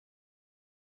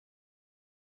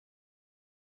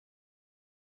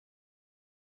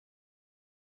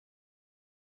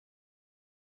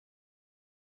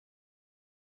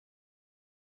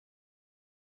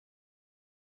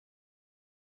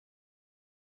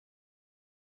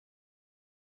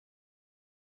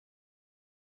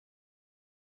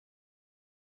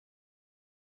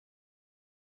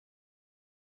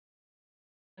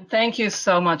Thank you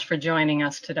so much for joining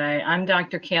us today. I'm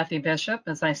Dr. Kathy Bishop,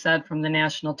 as I said, from the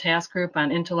National Task Group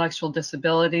on Intellectual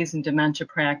Disabilities and Dementia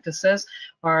Practices,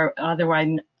 or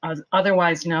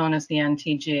otherwise known as the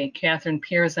NTG. Kathryn,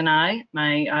 Pears, and I,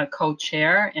 my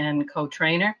co-chair and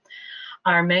co-trainer,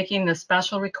 are making the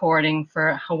special recording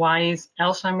for Hawaii's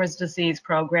Alzheimer's Disease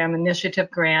Program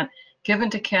Initiative Grant given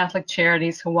to Catholic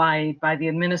Charities Hawaii by the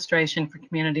Administration for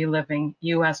Community Living,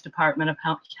 U.S. Department of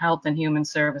Health and Human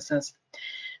Services.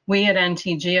 We at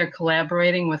NTG are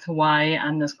collaborating with Hawaii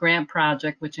on this grant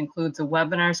project, which includes a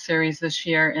webinar series this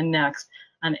year and next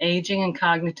on aging and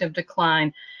cognitive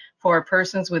decline for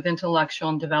persons with intellectual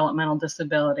and developmental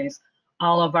disabilities.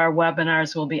 All of our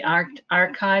webinars will be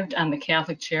archived on the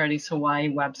Catholic Charities Hawaii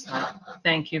website.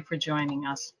 Thank you for joining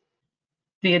us.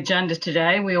 The agenda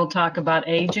today, we will talk about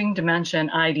aging, dementia,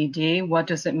 and IDD. What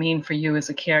does it mean for you as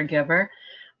a caregiver?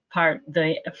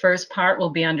 The first part will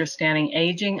be understanding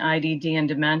aging, IDD, and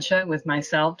dementia with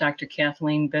myself, Dr.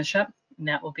 Kathleen Bishop, and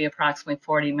that will be approximately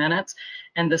 40 minutes.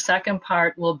 And the second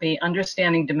part will be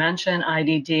understanding dementia and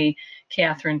IDD,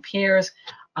 Kathryn Pears,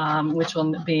 which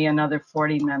will be another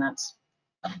 40 minutes.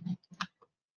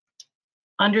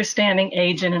 Understanding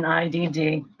aging and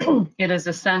IDD, it is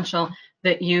essential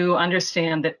that you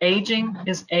understand that aging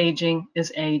is aging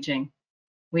is aging.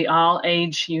 We all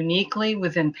age uniquely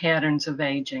within patterns of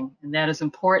aging, and that is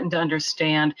important to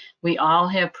understand. We all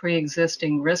have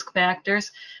pre-existing risk factors.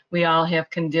 We all have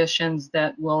conditions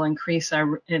that will increase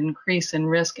in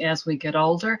risk as we get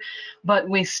older, but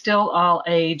we still all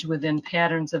age within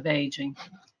patterns of aging.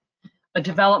 A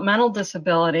developmental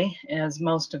disability, as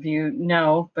most of you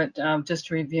know, but just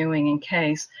reviewing in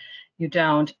case you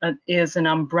don't, is an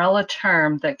umbrella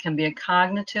term that can be a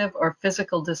cognitive or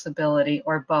physical disability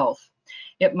or both.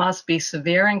 It must be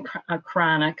severe and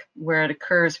chronic, where it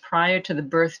occurs prior to the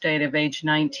birth date of age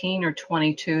 19 or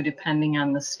 22, depending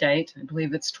on the state. I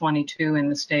believe it's 22 in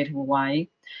the state of Hawaii.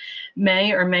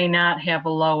 May or may not have a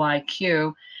low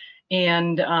IQ.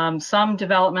 And some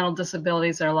developmental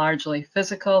disabilities are largely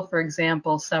physical, for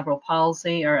example, cerebral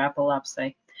palsy or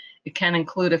epilepsy. It can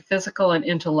include a physical and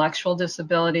intellectual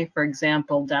disability, for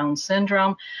example, Down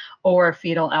syndrome, or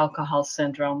fetal alcohol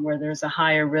syndrome, where there's a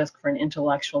higher risk for an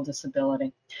intellectual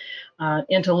disability.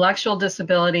 Intellectual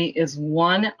disability is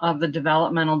one of the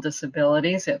developmental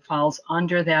disabilities. It falls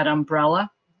under that umbrella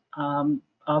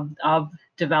of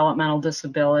developmental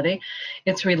disability.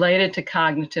 It's related to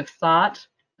cognitive thought,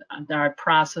 our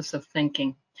process of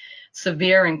thinking.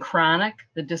 Severe and chronic,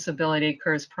 the disability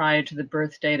occurs prior to the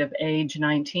birth date of age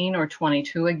 19 or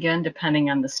 22, again, depending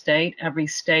on the state. Every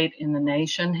state in the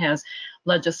nation has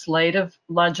legislation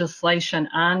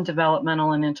on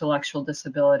developmental and intellectual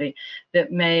disability that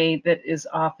is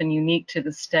often unique to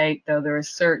the state, though there are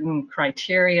certain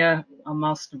criteria,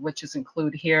 most of which is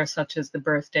included here, such as the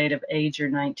birth date of age or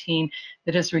 19,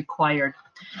 that is required.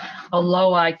 A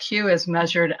low IQ is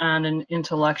measured on an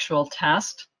intellectual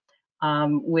test,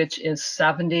 which is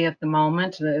 70 at the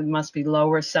moment. It must be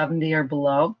lower, 70 or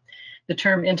below. The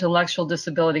term intellectual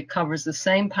disability covers the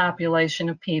same population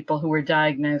of people who were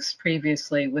diagnosed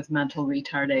previously with mental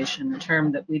retardation, a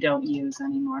term that we don't use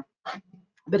anymore.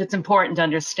 But it's important to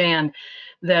understand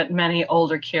that many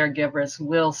older caregivers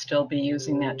will still be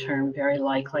using that term, very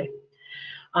likely.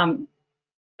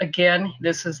 Again,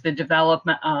 this is the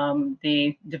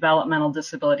developmental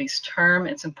disabilities term.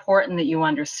 It's important that you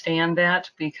understand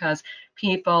that, because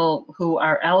people who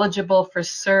are eligible for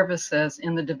services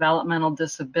in the developmental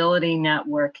disability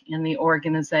network in the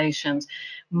organizations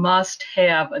must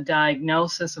have a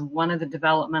diagnosis of one of the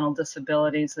developmental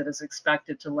disabilities that is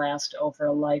expected to last over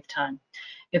a lifetime.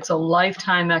 It's a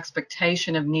lifetime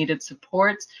expectation of needed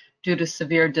supports due to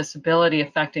severe disability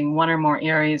affecting one or more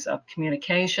areas of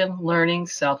communication, learning,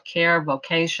 self-care,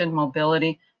 vocation,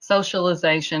 mobility,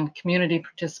 socialization, community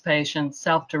participation,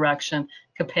 self-direction,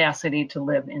 capacity to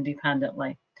live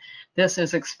independently. This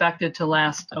is expected to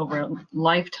last over a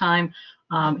lifetime,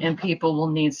 and people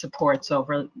will need supports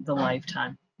over the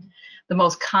lifetime. The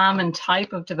most common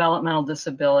type of developmental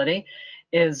disability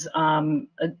is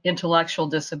intellectual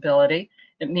disability.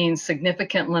 It means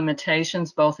significant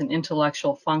limitations both in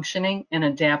intellectual functioning and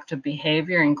adaptive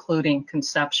behavior, including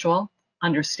conceptual,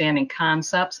 understanding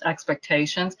concepts,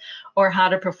 expectations, or how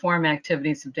to perform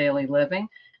activities of daily living.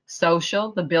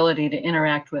 Social, the ability to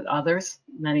interact with others.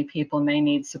 Many people may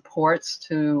need supports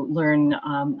to learn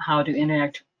how to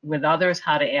interact with others,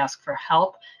 how to ask for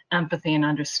help, empathy and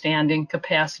understanding,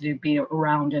 capacity to be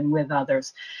around and with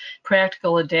others.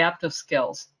 Practical adaptive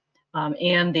skills.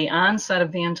 And the onset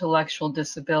of the intellectual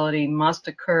disability must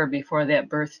occur before that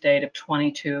birth date of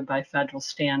 22 by federal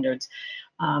standards.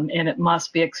 and it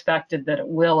must be expected that it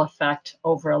will affect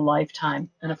over a lifetime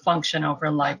and a function over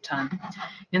a lifetime.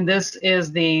 And this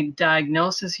is the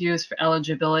diagnosis used for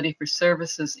eligibility for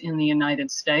services in the United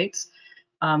States.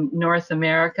 North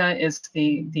America is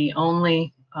the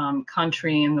only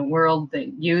country in the world that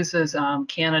uses,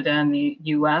 Canada and the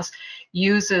US,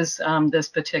 uses this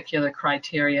particular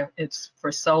criteria. It's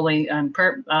for solely and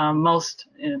most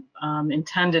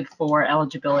intended for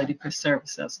eligibility for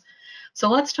services. So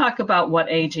let's talk about what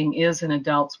aging is in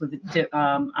adults with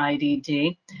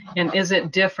IDD, and is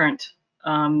it different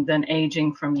than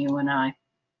aging from you and I?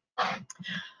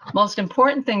 Most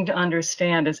important thing to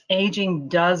understand is aging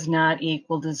does not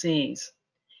equal disease.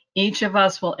 Each of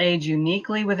us will age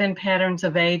uniquely within patterns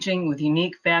of aging, with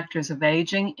unique factors of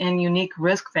aging and unique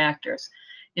risk factors.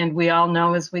 And we all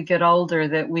know as we get older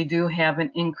that we do have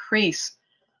an increase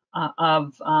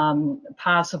of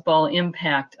possible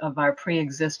impact of our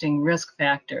pre-existing risk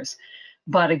factors.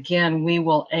 But again, we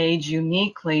will age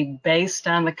uniquely based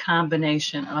on the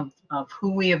combination of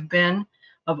who we have been,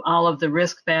 of all of the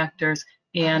risk factors,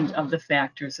 and of the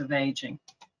factors of aging.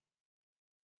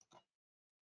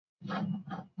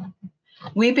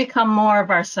 We become more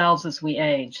of ourselves as we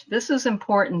age. This is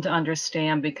important to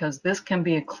understand because this can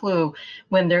be a clue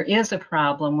when there is a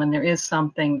problem, when there is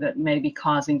something that may be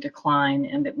causing decline,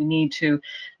 and that we need to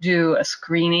do a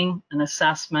screening, an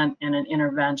assessment, and an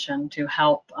intervention to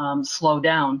help slow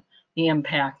down the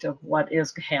impact of what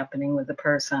is happening with the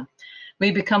person. We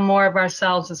become more of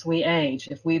ourselves as we age.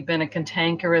 If we've been a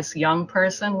cantankerous young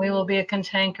person, we will be a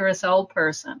cantankerous old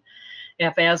person.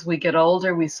 If as we get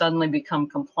older, we suddenly become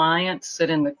compliant,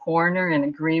 sit in the corner and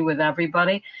agree with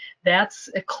everybody, that's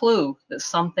a clue that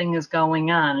something is going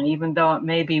on. And even though it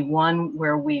may be one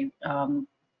where we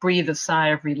breathe a sigh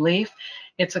of relief,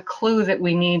 it's a clue that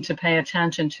we need to pay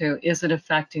attention to. Is it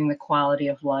affecting the quality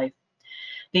of life?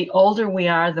 The older we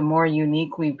are, the more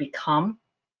unique we become,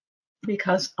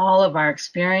 because all of our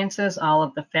experiences, all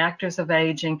of the factors of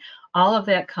aging, all of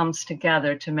that comes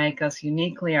together to make us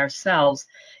uniquely ourselves.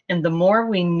 And the more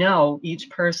we know each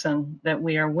person that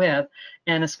we are with,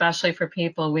 and especially for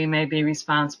people we may be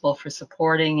responsible for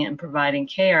supporting and providing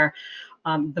care,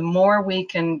 the more we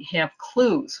can have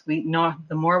clues. We know,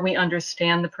 the more we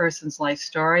understand the person's life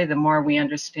story, the more we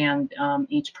understand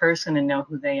each person and know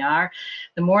who they are,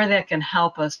 the more that can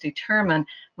help us determine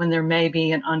when there may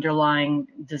be an underlying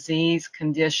disease,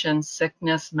 condition,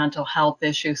 sickness, mental health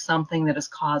issue, something that is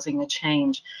causing a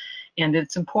change. And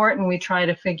it's important we try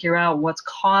to figure out what's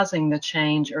causing the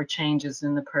change or changes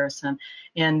in the person.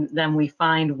 And then we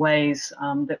find ways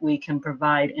that we can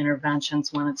provide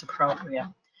interventions when it's appropriate.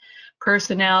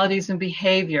 Personalities and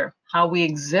behavior, how we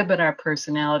exhibit our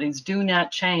personalities, do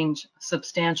not change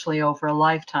substantially over a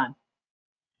lifetime.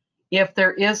 If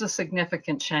there is a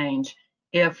significant change,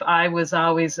 if I was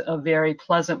always a very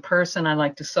pleasant person, I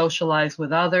like to socialize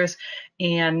with others,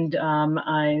 and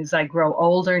as I grow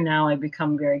older, now I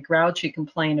become very grouchy,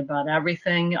 complain about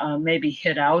everything, maybe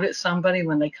hit out at somebody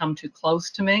when they come too close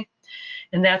to me,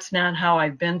 and that's not how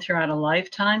I've been throughout a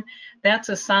lifetime, that's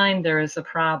a sign there is a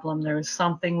problem. There is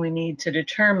something we need to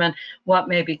determine what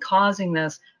may be causing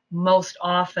this. Most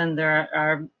often there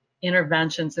are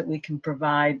interventions that we can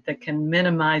provide that can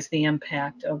minimize the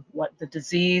impact of what the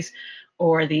disease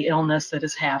or the illness that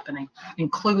is happening,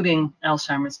 including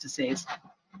Alzheimer's disease.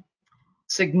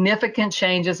 Significant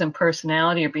changes in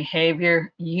personality or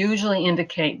behavior usually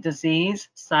indicate disease,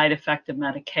 side effect of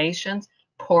medications,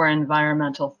 poor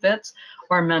environmental fits,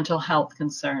 or mental health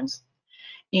concerns.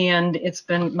 And it's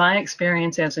been my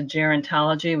experience as a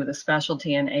gerontology with a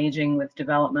specialty in aging with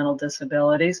developmental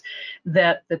disabilities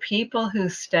that the people who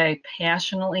stay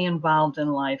passionately involved in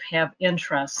life, have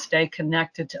interests, stay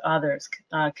connected to others,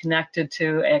 connected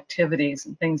to activities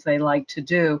and things they like to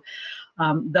do,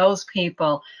 those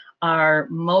people are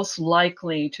most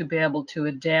likely to be able to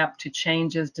adapt to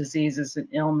changes, diseases, and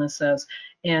illnesses,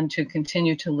 and to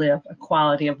continue to live a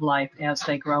quality of life as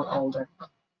they grow older.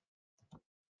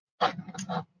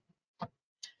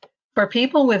 For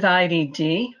people with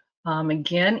IDD,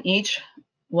 again, each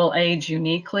will age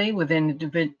uniquely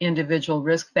within individual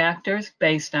risk factors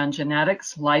based on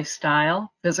genetics,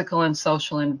 lifestyle, physical and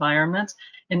social environments,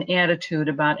 and attitude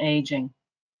about aging.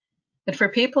 But for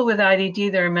people with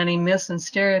IDD, there are many myths and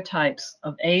stereotypes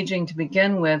of aging to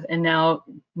begin with, and now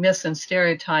myths and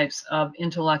stereotypes of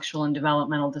intellectual and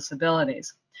developmental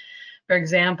disabilities. For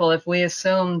example, if we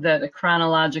assume that a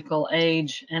chronological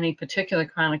age, any particular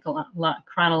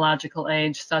chronological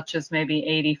age, such as maybe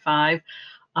 85,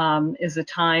 is a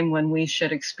time when we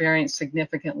should experience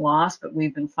significant loss, but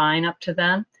we've been fine up to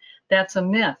then, that's a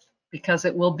myth. because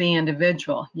it will be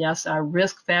individual. Yes, our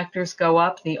risk factors go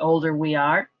up the older we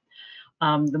are.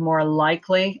 The more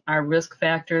likely our risk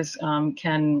factors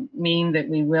can mean that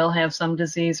we will have some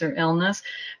disease or illness,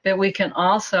 but we can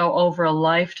also, over a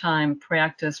lifetime,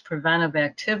 practice preventive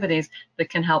activities that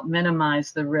can help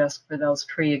minimize the risk for those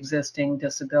pre-existing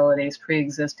disabilities,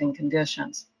 pre-existing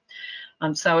conditions.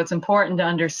 So it's important to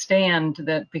understand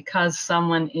that because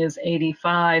someone is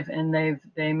 85 and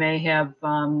they may have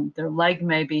their leg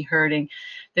may be hurting,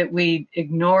 that we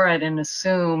ignore it and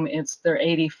assume it's they're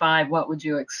 85. What would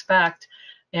you expect?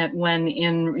 And when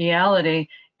in reality,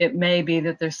 it may be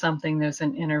that there's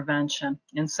an intervention.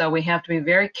 And so we have to be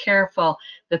very careful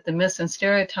that the myths and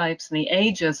stereotypes and the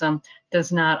ageism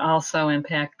does not also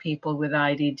impact people with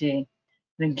IDD.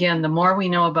 And again, the more we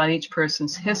know about each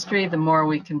person's history, the more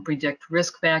we can predict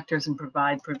risk factors and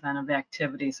provide preventive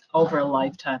activities over a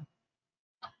lifetime.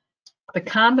 The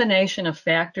combination of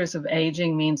factors of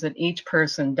aging means that each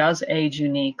person does age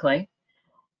uniquely,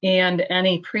 and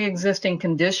any pre-existing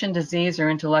condition, disease, or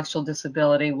intellectual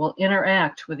disability will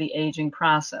interact with the aging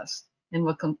process and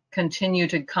will continue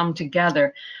to come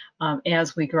together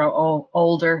as we grow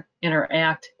older,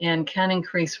 interact, and can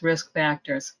increase risk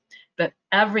factors. But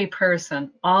every person,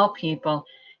 all people,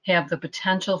 have the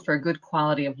potential for a good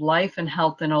quality of life and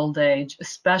health in old age,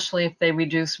 especially if they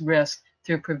reduce risk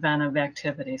through preventive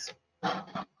activities.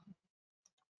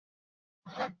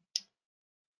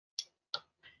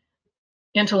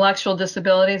 Intellectual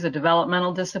disability is a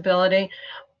developmental disability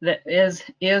that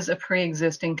is a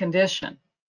pre-existing condition.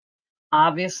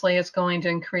 Obviously, it's going to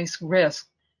increase risk,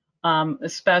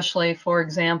 especially, for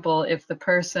example, if the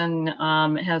person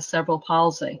has cerebral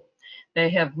palsy. They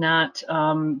have not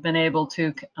been able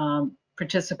to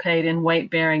participate in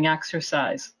weight-bearing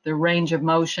exercise. Their range of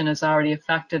motion is already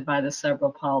affected by the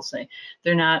cerebral palsy.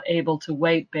 They're not able to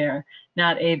weight bear,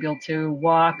 not able to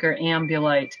walk or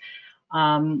ambulate.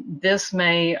 This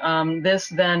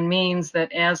then means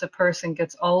that as a person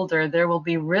gets older, there will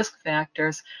be risk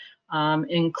factors,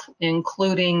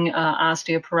 including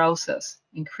osteoporosis,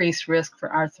 increased risk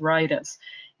for arthritis.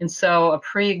 And so a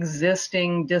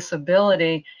pre-existing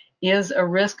disability is a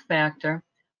risk factor,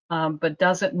 but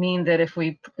doesn't mean that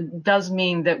does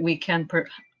mean that we can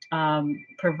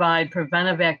provide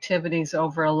preventive activities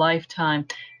over a lifetime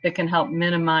that can help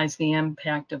minimize the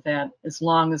impact of that, as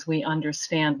long as we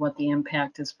understand what the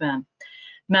impact has been.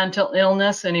 Mental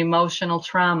illness and emotional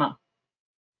trauma.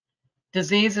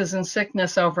 Diseases and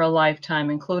sickness over a lifetime,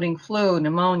 including flu,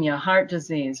 pneumonia, heart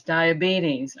disease,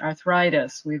 diabetes,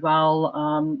 arthritis. We've all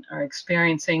are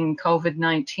experiencing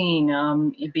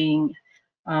COVID-19 being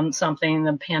something,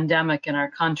 the pandemic in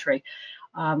our country.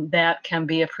 That can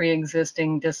be a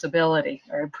pre-existing disability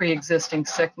or a pre-existing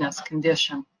sickness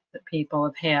condition that people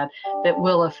have had that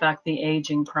will affect the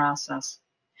aging process.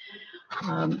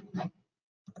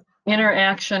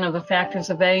 Interaction of the factors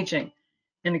of aging,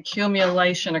 an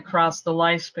accumulation across the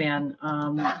lifespan.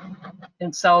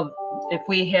 And so if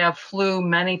we have flu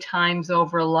many times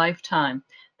over a lifetime,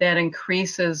 that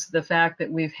increases the fact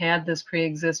that we've had this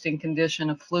pre-existing condition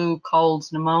of flu,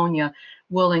 colds, pneumonia,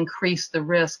 will increase the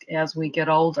risk as we get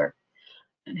older.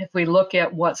 And if we look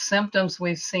at what symptoms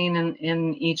we've seen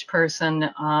in each person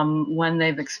when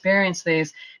they've experienced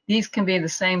these can be the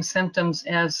same symptoms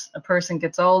as a person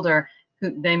gets older.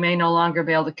 They may no longer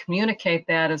be able to communicate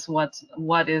that as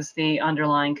what is the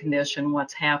underlying condition,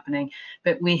 what's happening.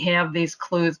 But we have these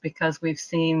clues because we've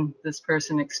seen this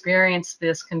person experience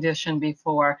this condition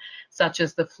before, such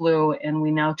as the flu, and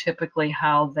we know typically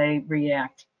how they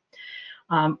react.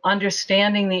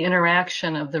 Understanding the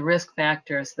interaction of the risk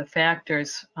factors,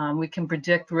 we can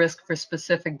predict risk for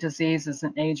specific diseases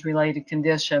and age-related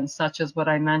conditions, such as what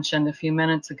I mentioned a few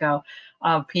minutes ago,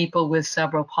 of people with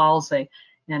cerebral palsy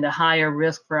and a higher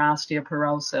risk for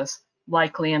osteoporosis,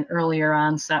 likely an earlier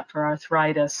onset for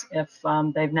arthritis if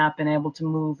they've not been able to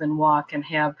move and walk and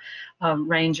have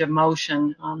range of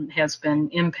motion has been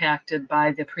impacted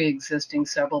by the pre-existing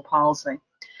cerebral palsy.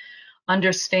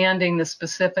 Understanding the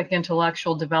specific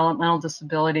intellectual developmental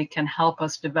disability can help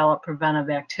us develop preventive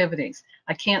activities.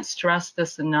 I can't stress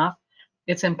this enough.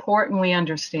 It's important we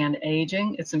understand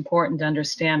aging. It's important to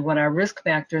understand what our risk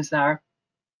factors are,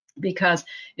 because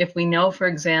if we know, for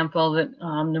example, that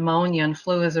pneumonia and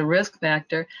flu is a risk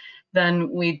factor, then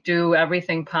we do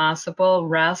everything possible,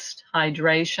 rest,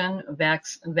 hydration,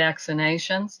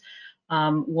 vaccinations,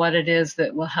 what it is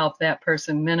that will help that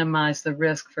person minimize the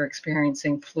risk for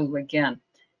experiencing flu again.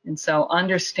 And so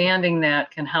understanding that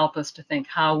can help us to think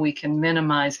how we can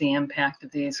minimize the impact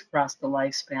of these across the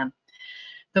lifespan.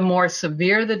 The more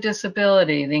severe the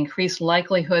disability, the increased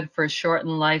likelihood for a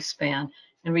shortened lifespan,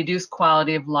 and reduce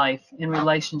quality of life in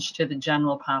relation to the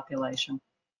general population.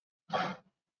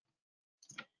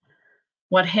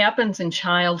 What happens in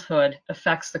childhood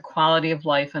affects the quality of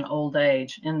life in old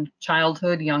age. In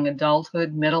childhood, young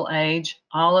adulthood, middle age,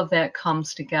 all of that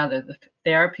comes together. The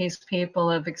therapies people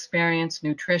have experienced,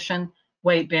 nutrition,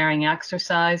 weight-bearing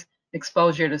exercise,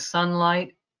 exposure to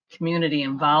sunlight, community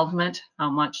involvement, how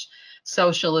much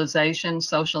socialization,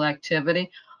 social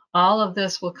activity, all of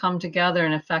this will come together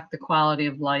and affect the quality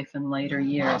of life in later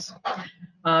years.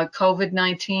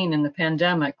 COVID-19 and the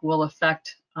pandemic will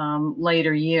affect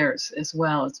later years as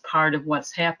well. It's part of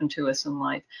what's happened to us in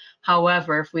life.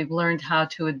 However, if we've learned how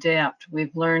to adapt,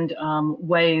 we've learned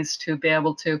ways to be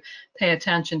able to pay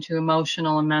attention to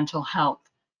emotional and mental health,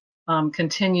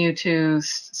 continue to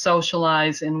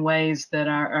socialize in ways that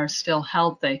are still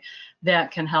healthy,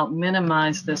 that can help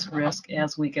minimize this risk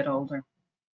as we get older.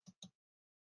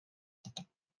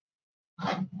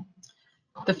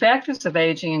 The factors of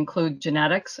aging include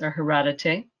genetics or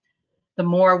heredity. The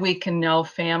more we can know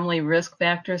family risk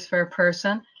factors for a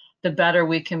person, the better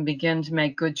we can begin to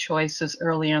make good choices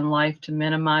early in life to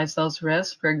minimize those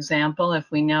risks. For example, if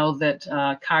we know that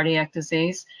cardiac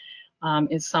disease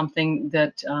is something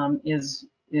that is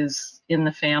in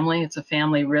the family, it's a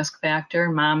family risk factor.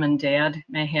 Mom and dad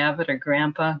may have it, or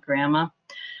grandpa, grandma.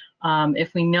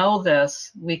 If we know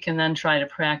this, we can then try to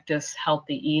practice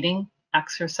healthy eating,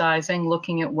 exercising,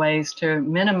 looking at ways to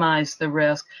minimize the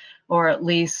risk or at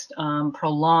least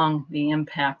prolong the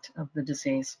impact of the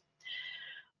disease.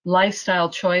 Lifestyle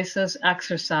choices,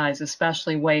 exercise,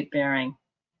 especially weight bearing,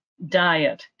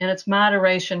 diet, and it's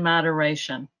moderation,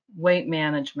 moderation, weight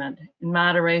management,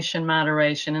 moderation,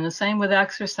 moderation, and the same with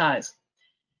exercise.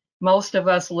 Most of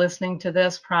us listening to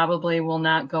this probably will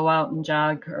not go out and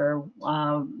jog or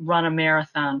run a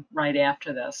marathon right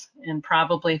after this. And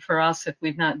probably for us, if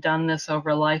we've not done this over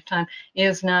a lifetime,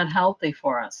 is not healthy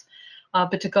for us.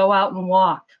 But to go out and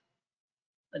walk,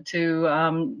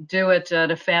 to do it at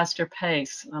a faster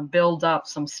pace, build up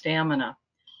some stamina,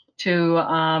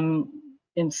 to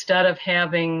instead of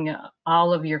having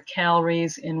all of your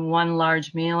calories in one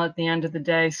large meal at the end of the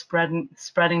day,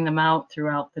 spreading them out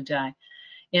throughout the day,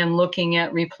 and looking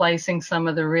at replacing some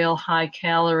of the real high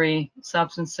calorie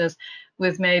substances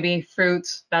with maybe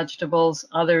fruits, vegetables,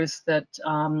 others that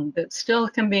that still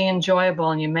can be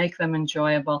enjoyable, and you make them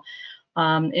enjoyable.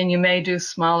 And you may do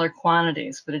smaller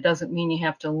quantities, but it doesn't mean you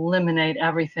have to eliminate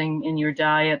everything in your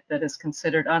diet that is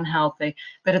considered unhealthy,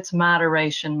 but it's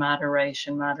moderation,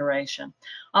 moderation, moderation.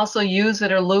 Also, use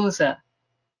it or lose it.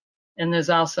 And there's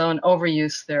also an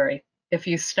overuse theory. If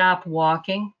you stop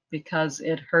walking because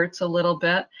it hurts a little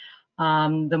bit,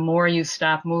 the more you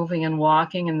stop moving and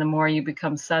walking and the more you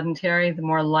become sedentary, the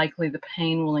more likely the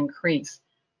pain will increase.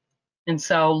 And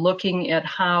so looking at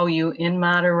how you, in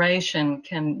moderation,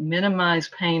 can minimize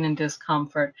pain and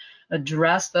discomfort,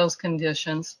 address those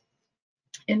conditions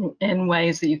in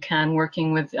ways that you can,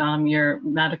 working with your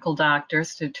medical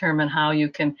doctors to determine how you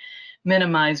can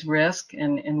minimize risk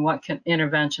and what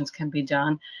interventions can be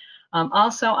done.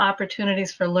 Also,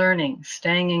 opportunities for learning,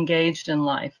 staying engaged in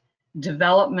life,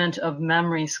 development of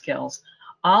memory skills.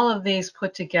 All of these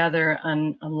put together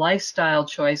on lifestyle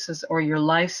choices or your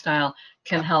lifestyle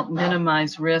can help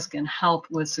minimize risk and help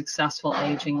with successful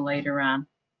aging later on.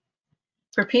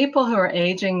 For people who are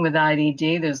aging with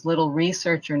IDD, there's little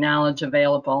research or knowledge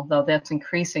available, though that's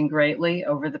increasing greatly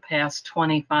over the past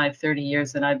 25, 30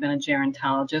 years that I've been a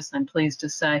gerontologist. I'm pleased to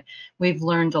say we've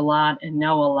learned a lot and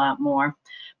know a lot more.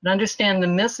 But understand the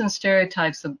myths and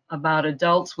stereotypes about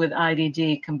adults with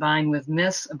IDD combined with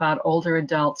myths about older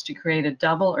adults to create a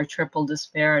double or triple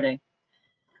disparity.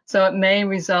 So it may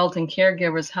result in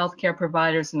caregivers, healthcare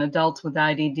providers, and adults with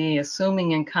IDD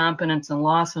assuming incompetence and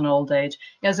loss in old age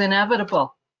as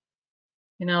inevitable.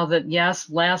 You know that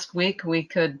yes, last week we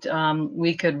could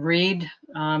read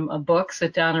a book,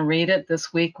 sit down and read it.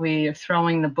 This week we are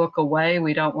throwing the book away.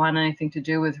 We don't want anything to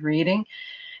do with reading.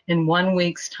 In 1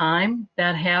 week's time,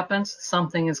 that happens,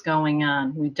 something is going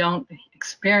on. We don't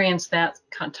experience that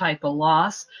type of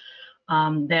loss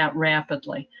that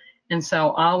rapidly. And so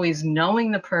always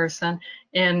knowing the person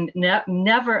and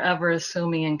never ever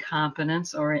assuming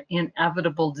incompetence or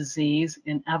inevitable disease,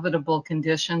 inevitable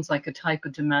conditions like a type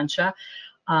of dementia,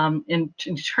 in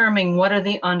determining what are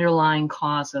the underlying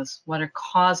causes, what are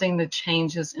causing the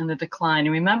changes in the decline.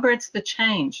 And remember, it's the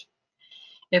change.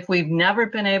 If we've never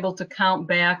been able to count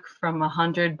back from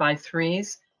 100 by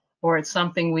threes, or it's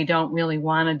something we don't really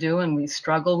want to do and we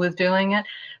struggle with doing it,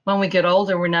 when we get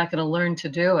older, we're not going to learn to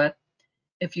do it.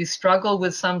 If you struggle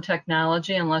with some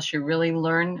technology, unless you really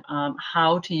learn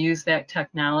how to use that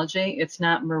technology, it's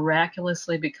not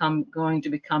miraculously going to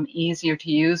become easier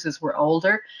to use as we're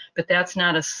older, but that's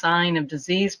not a sign of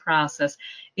disease process.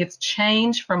 It's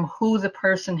change from who the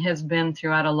person has been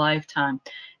throughout a lifetime.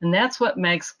 And that's what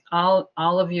makes all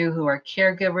of you who are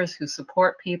caregivers, who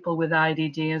support people with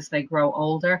IDD as they grow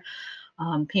older,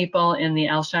 people in the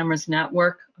Alzheimer's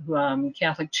Network,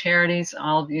 Catholic Charities,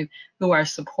 all of you who are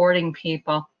supporting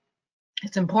people.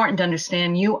 It's important to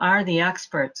understand you are the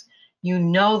experts. You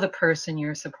know the person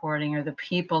you're supporting or the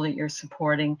people that you're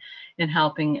supporting and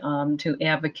helping to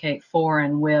advocate for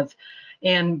and with.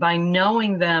 And by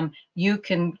knowing them, you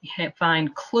can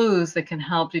find clues that can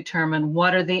help determine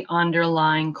what are the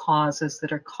underlying causes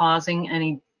that are causing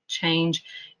any change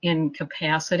in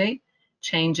capacity,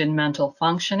 change in mental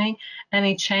functioning,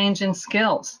 any change in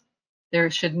skills. There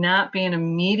should not be an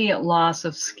immediate loss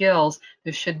of skills.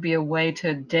 There should be a way to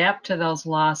adapt to those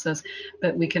losses,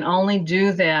 but we can only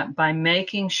do that by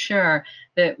making sure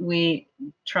that we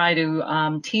try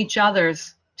to teach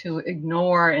others to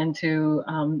ignore and to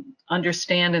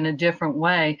understand in a different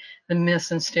way the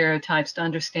myths and stereotypes, to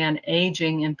understand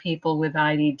aging in people with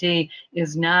IDD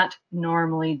is not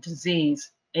normally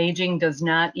disease. Aging does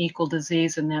not equal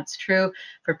disease, and that's true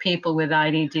for people with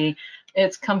IDD.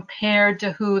 It's compared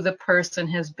to who the person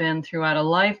has been throughout a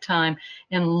lifetime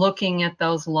and looking at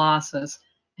those losses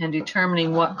and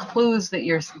determining what clues that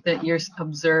you're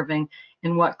observing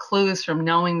and what clues from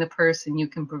knowing the person you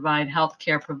can provide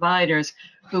healthcare providers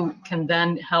who can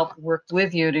then help work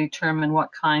with you to determine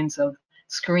what kinds of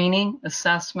screening,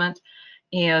 assessment,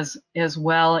 as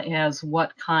well as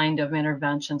what kind of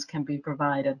interventions can be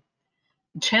provided.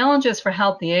 Challenges for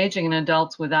healthy aging in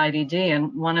adults with IDD,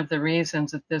 and one of the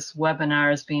reasons that this webinar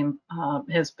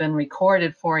has been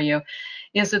recorded for you,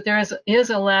 is that there is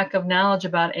a lack of knowledge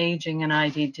about aging and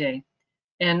IDD.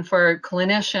 And for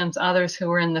clinicians, others who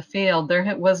were in the field,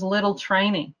 there was little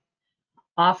training.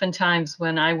 Oftentimes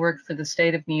when I worked for the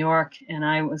state of New York and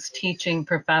I was teaching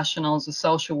professionals, a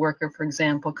social worker, for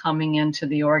example, coming into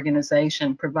the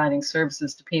organization, providing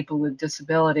services to people with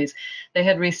disabilities, they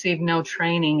had received no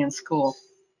training in school.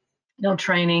 No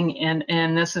training,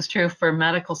 and this is true for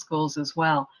medical schools as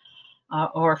well,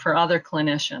 or for other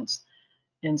clinicians.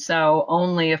 And so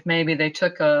only if maybe they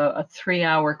took a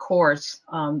 3-hour course,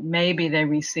 maybe they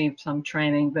received some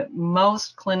training, but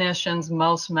most clinicians,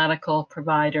 most medical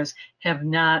providers have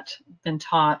not been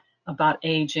taught about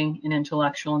aging and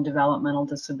intellectual and developmental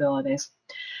disabilities.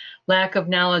 Lack of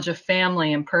knowledge of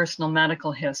family and personal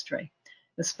medical history,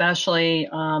 especially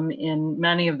in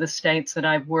many of the states that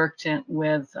I've worked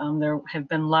with, there have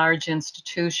been large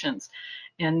institutions.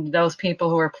 And those people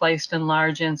who are placed in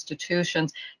large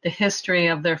institutions, the history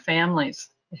of their families,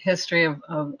 the history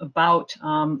about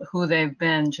who they've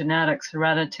been, genetics,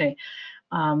 heredity,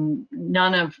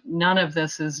 none of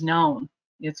this is known.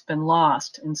 It's been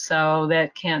lost, and so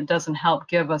that doesn't help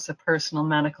give us a personal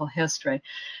medical history.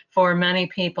 For many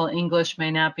people, English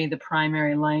may not be the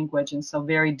primary language, and so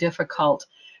very difficult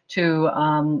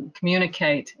to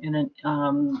communicate in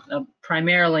a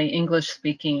primarily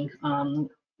English-speaking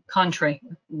country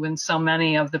when so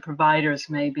many of the providers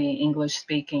may be English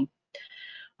speaking.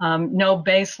 No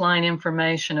baseline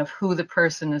information of who the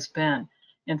person has been,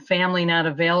 and family not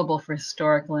available for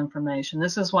historical information.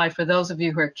 This is why for those of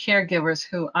you who are caregivers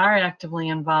who are actively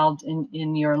involved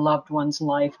in your loved one's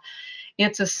life,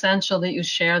 it's essential that you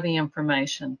share the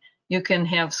information. You can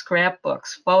have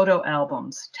scrapbooks, photo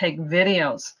albums, take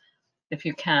videos if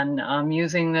you can,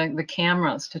 using the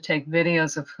cameras to take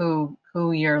videos of who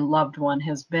your loved one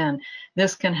has been.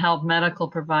 This can help medical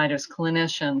providers,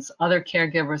 clinicians, other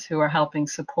caregivers who are helping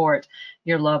support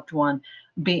your loved one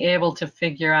be able to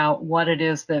figure out what it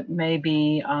is that may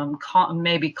be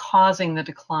causing the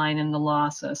decline in the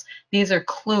losses. These are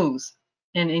clues.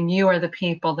 And you are the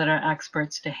people that are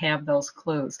experts to have those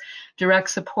clues. Direct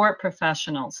support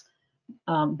professionals,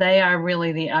 they are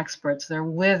really the experts. They're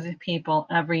with people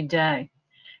every day.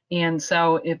 And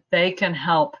so if they can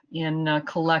help in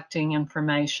collecting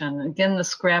information, again, the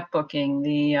scrapbooking,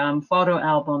 the photo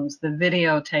albums, the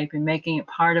videotaping, making it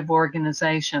part of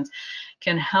organizations,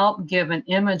 can help give an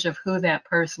image of who that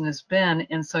person has been.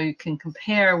 And so you can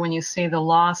compare when you see the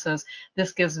losses.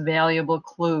 This gives valuable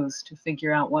clues to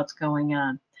figure out what's going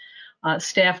on.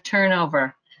 Staff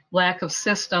turnover, lack of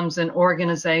systems in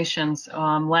organizations,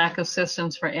 lack of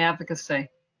systems for advocacy,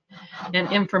 and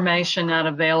information not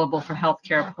available for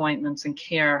healthcare appointments and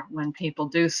care when people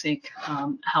do seek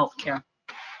healthcare.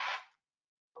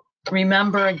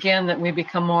 Remember again that we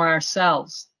become more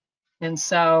ourselves And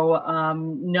so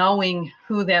knowing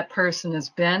who that person has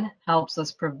been helps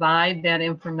us provide that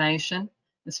information,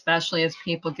 especially as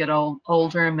people get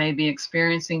older and may be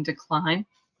experiencing decline.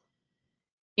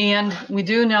 And we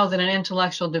do know that an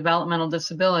intellectual developmental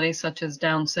disability, such as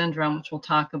Down syndrome, which we'll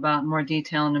talk about in more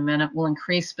detail in a minute, will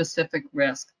increase specific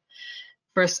risk.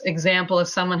 For example, if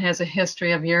someone has a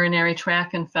history of urinary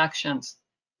tract infections,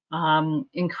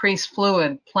 increased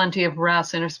fluid, plenty of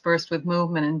rest interspersed with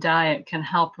movement and diet can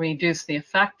help reduce the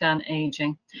effect on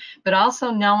aging. But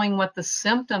also knowing what the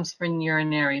symptoms for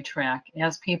urinary tract.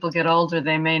 As people get older,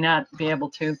 they may not be able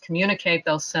to communicate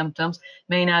those symptoms,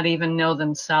 may not even know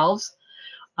themselves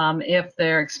if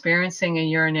they're experiencing a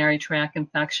urinary tract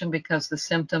infection because the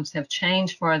symptoms have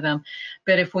changed for them.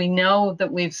 But if we know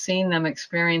that we've seen them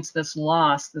experience this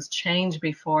loss, this change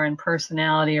before in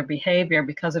personality or behavior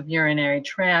because of urinary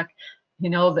tract, we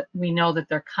know that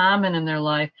they're common in their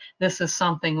life. This is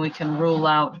something we can rule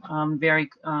out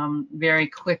very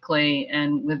quickly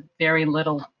and with very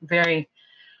little,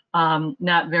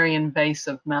 not very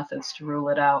invasive methods to rule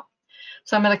it out.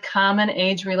 Some of the common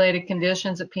age-related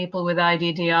conditions that people with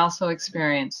IDD also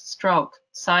experience: stroke,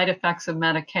 side effects of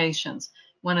medications,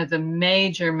 one of the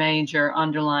major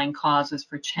underlying causes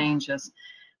for changes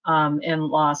and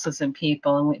losses in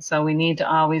people. And so we need to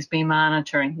always be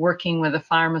monitoring, working with a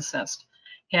pharmacist,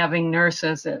 having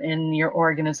nurses in your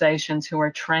organizations who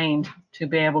are trained to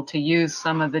be able to use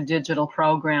some of the digital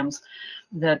programs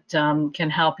that can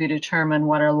help you determine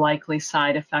what are likely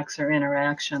side effects or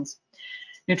interactions.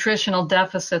 Nutritional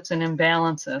deficits and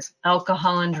imbalances,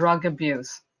 alcohol and drug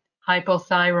abuse,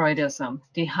 hypothyroidism,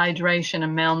 dehydration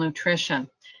and malnutrition.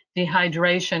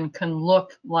 Dehydration can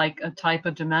look like a type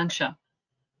of dementia.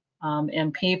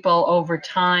 And people over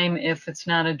time, if it's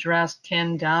not addressed,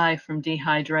 can die from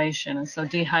dehydration. And so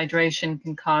dehydration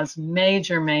can cause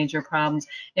major problems,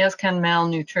 as can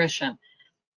malnutrition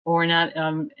or not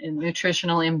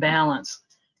nutritional imbalance.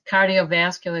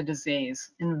 Cardiovascular disease,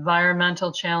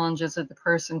 environmental challenges that the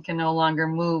person can no longer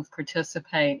move,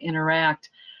 participate,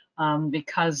 interact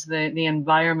because the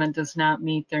environment does not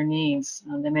meet their needs.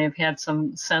 They may have had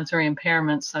some sensory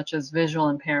impairments such as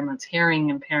visual impairments,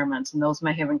 hearing impairments, and those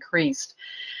may have increased.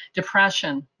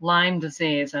 Depression, Lyme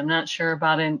disease. I'm not sure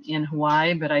about in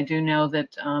Hawaii, but I do know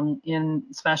that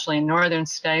especially in northern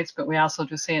states, but we also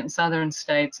do see it in southern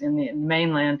states in the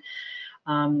mainland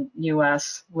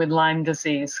US with Lyme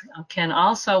disease, can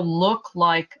also look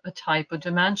like a type of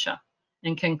dementia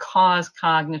and can cause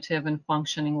cognitive and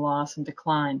functioning loss and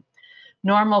decline.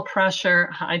 Normal pressure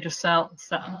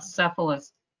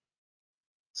hydrocephalus,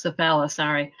 sleep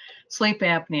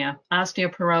apnea,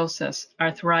 osteoporosis,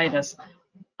 arthritis,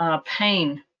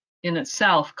 pain in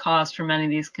itself caused from many of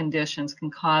these conditions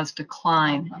can cause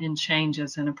decline in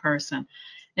changes in a person.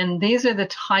 And these are the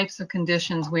types of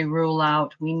conditions we rule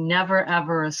out. We never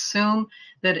ever assume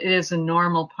that it is a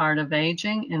normal part of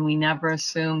aging, and we never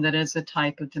assume that it's a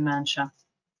type of dementia.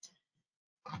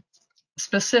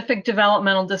 Specific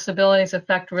developmental disabilities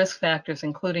affect risk factors,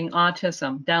 including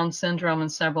autism, Down syndrome,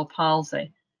 and cerebral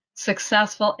palsy.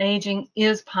 Successful aging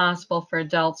is possible for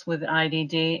adults with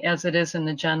IDD as it is in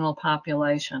the general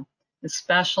population,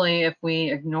 especially if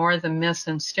we ignore the myths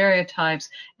and stereotypes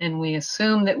and we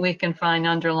assume that we can find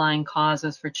underlying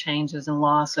causes for changes and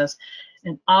losses,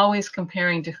 and always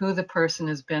comparing to who the person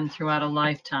has been throughout a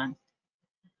lifetime.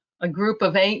 A group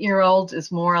of 8-year-olds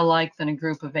is more alike than a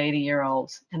group of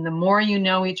 80-year-olds. And the more you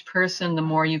know each person, the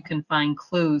more you can find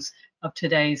clues of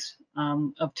today's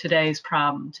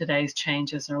problem, today's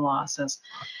changes or losses.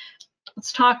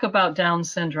 Let's talk about Down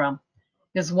syndrome.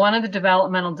 It's one of the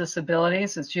developmental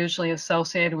disabilities. It's usually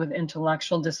associated with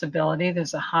intellectual disability.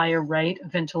 There's a higher rate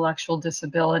of intellectual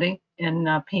disability in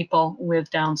people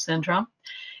with Down syndrome.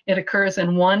 It occurs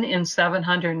in 1 in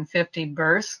 750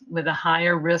 births, with a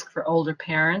higher risk for older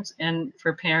parents and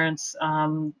for parents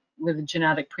with a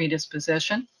genetic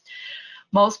predisposition.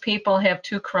 Most people have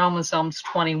 2 chromosomes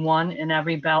 21 in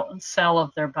every cell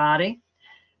of their body.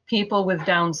 People with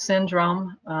Down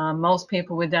syndrome, most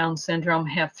people with Down syndrome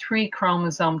have 3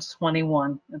 chromosomes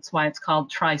 21. That's why it's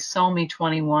called trisomy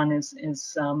 21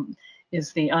 is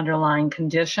the underlying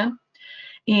condition.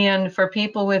 And for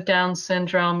people with Down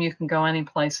syndrome, you can go any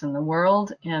place in the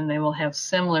world and they will have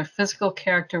similar physical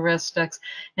characteristics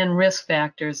and risk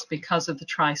factors because of the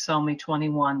trisomy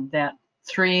 21, that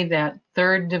 3, that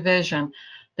third division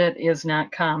that is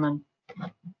not common.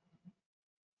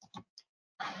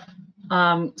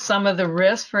 Some of the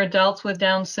risks for adults with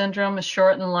Down syndrome is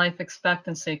shortened life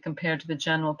expectancy compared to the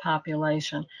general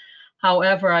population.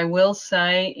 However, I will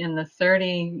say in the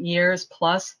 30 years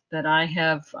plus that I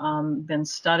have been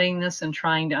studying this and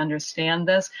trying to understand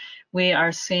this, we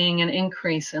are seeing an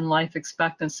increase in life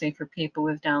expectancy for people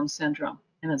with Down syndrome.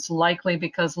 And it's likely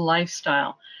because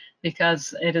lifestyle,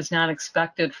 because it is not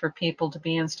expected for people to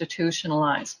be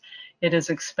institutionalized. It is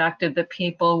expected that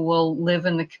people will live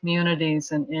in the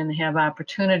communities and have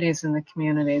opportunities in the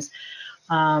communities.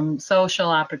 Social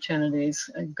opportunities,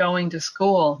 going to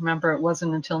school. Remember, it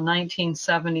wasn't until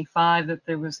 1975 that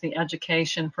there was the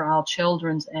Education for All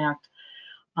Children's Act,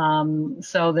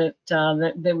 so that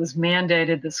it was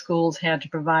mandated that schools had to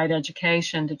provide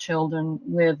education to children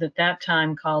with, at that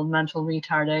time, called mental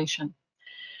retardation.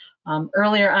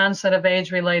 Earlier onset of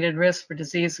age-related risk for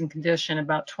disease and condition,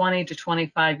 about 20 to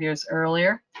 25 years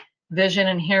earlier. Vision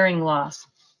and hearing loss.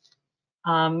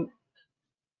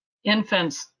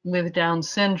 Infants with Down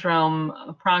syndrome,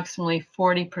 approximately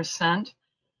 40%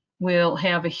 will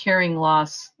have a hearing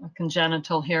loss, a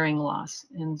congenital hearing loss,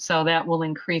 and so that will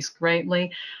increase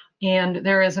greatly. And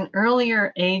there is an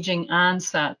earlier aging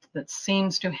onset that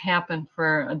seems to happen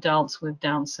for adults with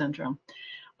Down syndrome,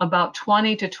 about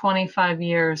 20 to 25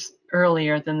 years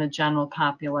earlier than the general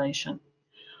population.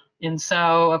 And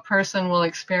so a person will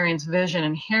experience vision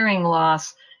and hearing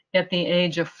loss at the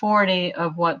age of 40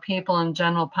 of what people in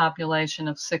general population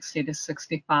of 60 to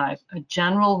 65. A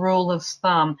general rule of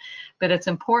thumb, but it's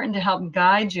important to help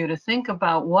guide you to think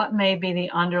about what may be the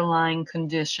underlying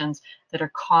conditions that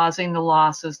are causing the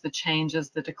losses, the changes,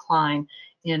 the decline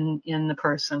in the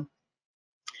person.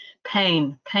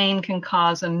 Pain. Pain can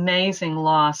cause amazing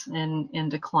loss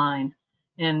and decline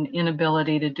and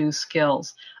inability to do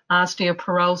skills.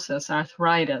 Osteoporosis,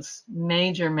 arthritis,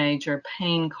 major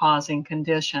pain-causing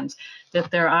conditions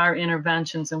that there are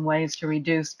interventions and ways to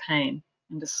reduce pain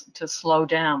and to slow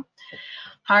down.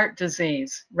 Heart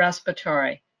disease,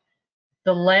 respiratory.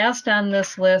 The last on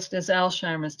this list is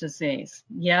Alzheimer's disease.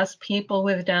 Yes, people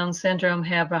with Down syndrome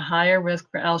have a higher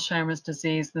risk for Alzheimer's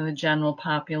disease than the general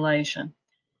population.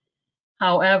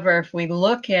 However, if we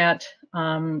look at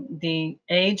the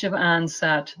age of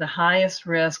onset, the highest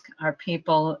risk are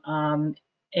people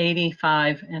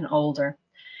 85 and older.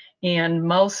 And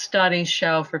most studies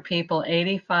show for people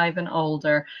 85 and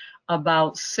older,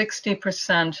 about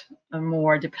 60% or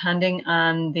more, depending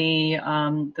on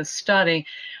the study,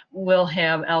 will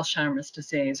have Alzheimer's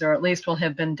disease, or at least will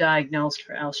have been diagnosed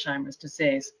for Alzheimer's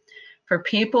disease. For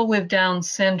people with Down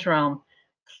syndrome,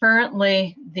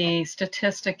 currently, the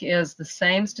statistic is the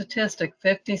same statistic,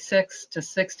 56 to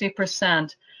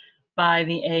 60% by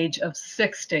the age of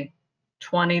 60,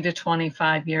 20 to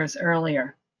 25 years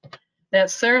earlier. That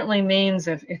certainly means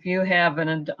if you have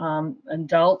an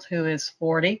adult who is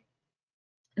 40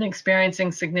 and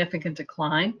experiencing significant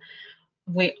decline,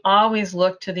 we always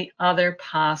look to the other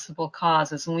possible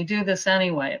causes, and we do this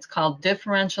anyway. It's called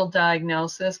differential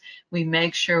diagnosis. We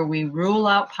make sure we rule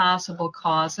out possible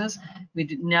causes.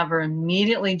 We never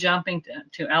immediately jumping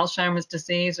to Alzheimer's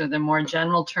disease or the more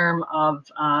general term of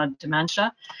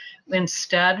dementia.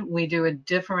 Instead, we do a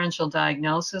differential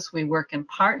diagnosis. We work in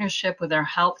partnership with our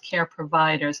healthcare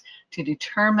providers to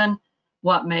determine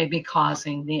what may be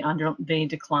causing the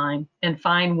decline and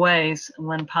find ways,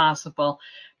 when possible,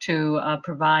 to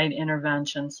provide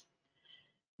interventions.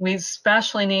 We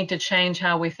especially need to change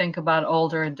how we think about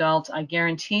older adults. I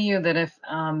guarantee you that if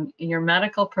your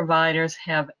medical providers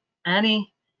have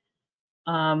any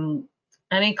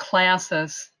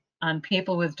classes on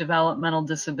people with developmental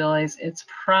disabilities, it's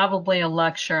probably a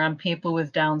lecture on people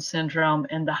with Down syndrome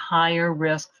and the higher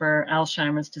risk for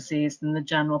Alzheimer's disease than the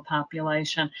general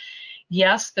population.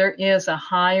 Yes, there is a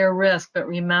higher risk, but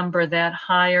remember that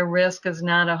higher risk is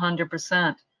not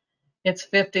 100%. It's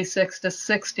 56 to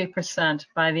 60%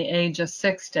 by the age of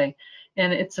 60.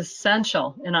 And it's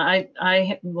essential. And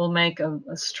I will make a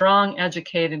strong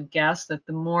educated guess that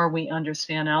the more we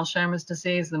understand Alzheimer's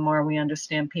disease, the more we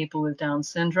understand people with Down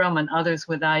syndrome and others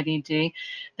with IDD,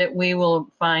 that we will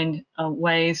find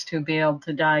ways to be able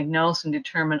to diagnose and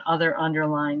determine other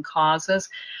underlying causes.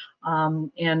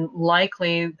 And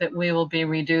likely that we will be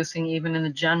reducing, even in the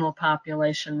general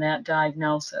population, that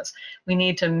diagnosis. We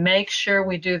need to make sure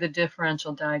we do the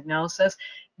differential diagnosis.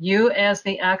 You as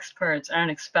the experts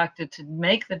aren't expected to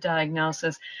make the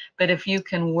diagnosis, but if you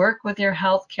can work with your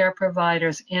healthcare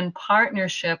providers in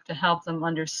partnership to help them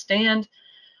understand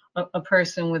a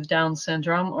person with Down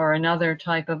syndrome or another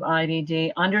type of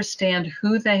IDD, understand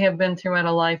who they have been through in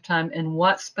a lifetime and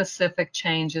what specific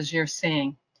changes you're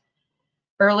seeing.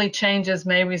 Early changes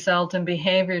may result in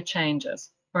behavior changes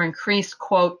or increased,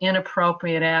 quote,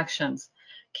 inappropriate actions.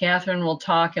 Kathryn will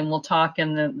talk, and we'll talk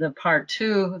in the part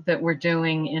 2 that we're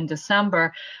doing in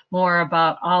December, more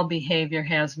about all behavior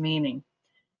has meaning.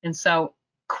 And so,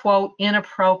 quote,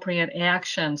 inappropriate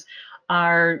actions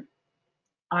are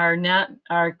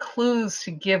clues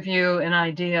to give you an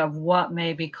idea of what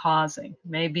may be causing,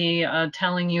 maybe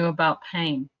telling you about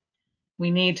pain. We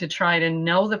need to try to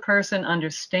know the person,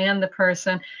 understand the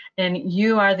person, and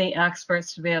you are the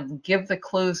experts to be able to give the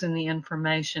clues and the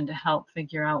information to help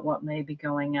figure out what may be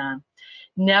going on.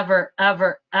 Never,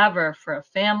 ever, ever for a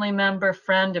family member,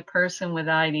 friend, a person with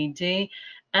IDD,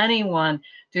 anyone,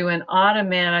 do an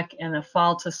automatic and a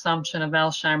false assumption of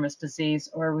Alzheimer's disease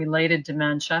or related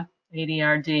dementia,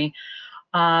 ADRD.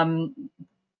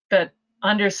 But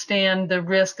understand the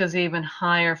risk is even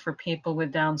higher for people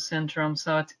with Down syndrome,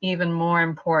 so it's even more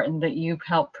important that you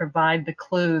help provide the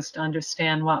clues to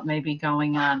understand what may be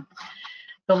going on.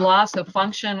 The loss of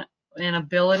function and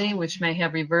ability, which may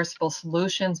have reversible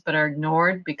solutions but are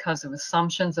ignored because of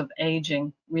assumptions of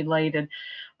aging related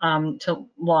to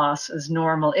loss, is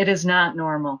normal. It is not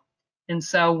normal. And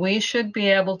so we should be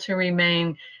able to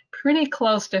remain pretty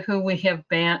close to who we have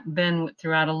been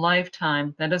throughout a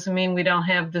lifetime. That doesn't mean we don't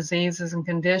have diseases and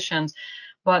conditions,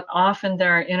 but often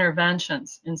there are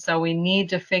interventions. And so we need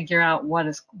to figure out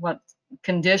what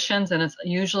conditions, and it's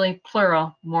usually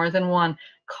plural, more than one,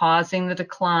 causing the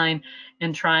decline,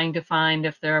 and trying to find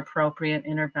if there are appropriate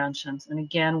interventions. And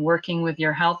again, working with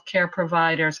your healthcare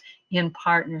providers in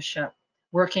partnership,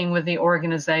 working with the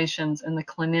organizations and the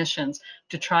clinicians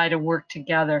to try to work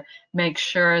together, make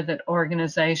sure that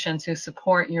organizations who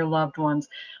support your loved ones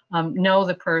know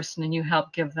the person and you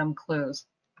help give them clues.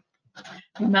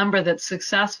 Remember that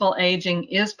successful aging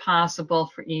is possible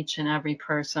for each and every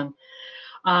person.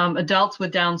 Adults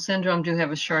with Down syndrome do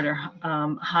have a shorter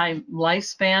high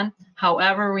lifespan.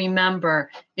 However, remember,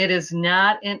 it is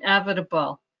not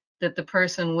inevitable that the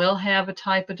person will have a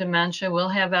type of dementia, will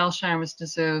have Alzheimer's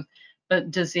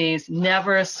disease.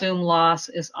 Never assume loss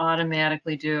is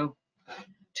automatically due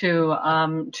to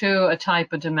a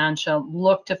type of dementia.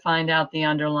 Look to find out the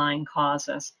underlying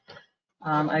causes.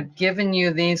 I've given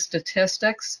you these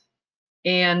statistics.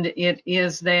 And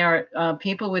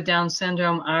people with Down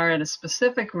syndrome are at a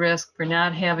specific risk for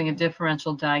not having a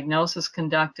differential diagnosis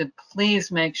conducted.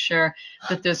 Please make sure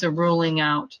that there's a ruling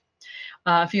out.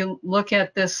 If you look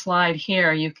at this slide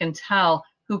here, you can tell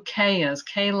who Kay is.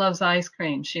 Kay loves ice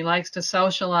cream. She likes to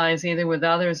socialize either with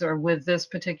others or with this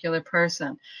particular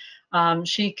person.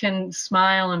 She can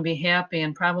smile and be happy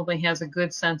and probably has a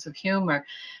good sense of humor.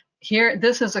 Here,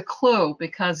 this is a clue,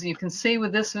 because you can see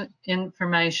with this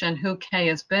information who Kay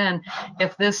has been.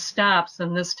 If this stops,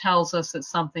 then this tells us that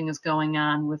something is going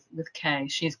on with Kay.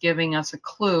 She's giving us a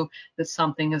clue that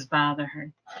something has bothered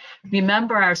her.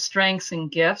 Remember our strengths and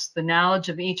gifts, the knowledge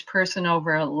of each person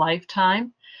over a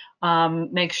lifetime.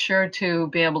 Make sure to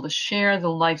be able to share the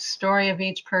life story of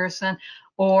each person,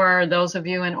 or those of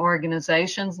you in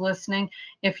organizations listening,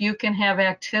 if you can have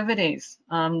activities,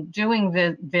 doing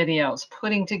videos,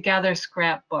 putting together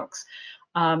scrapbooks,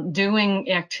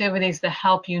 doing activities that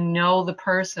help you know the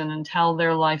person and tell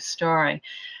their life story.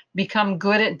 Become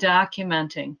good at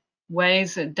documenting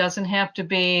ways. It doesn't have to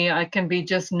be, it can be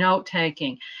just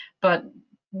note-taking, but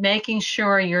making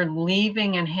sure you're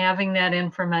leaving and having that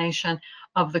information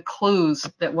of the clues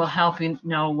that will help you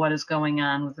know what is going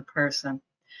on with the person.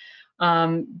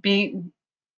 We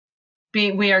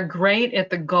are great at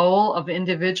the goal of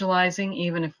individualizing,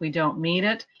 even if we don't meet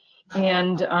it.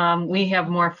 And we have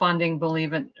more funding,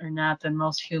 believe it or not, than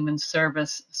most human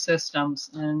service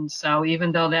systems. And so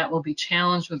even though that will be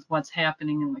challenged with what's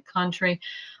happening in the country,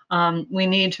 we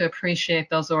need to appreciate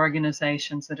those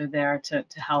organizations that are there to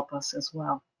help us as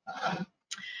well.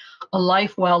 A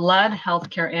life well led,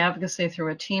 healthcare advocacy through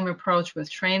a team approach with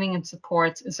training and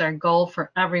supports is our goal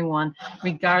for everyone,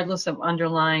 regardless of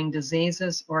underlying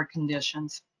diseases or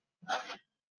conditions.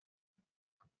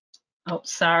 Oh,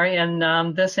 sorry,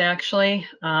 and this actually,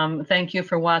 thank you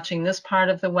for watching this part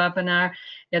of the webinar.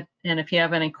 And if you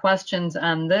have any questions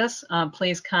on this,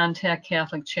 please contact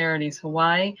Catholic Charities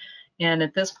Hawaii. And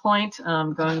at this point,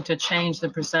 I'm going to change the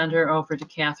presenter over to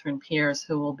Kathryn Pears,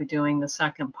 who will be doing the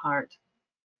second part.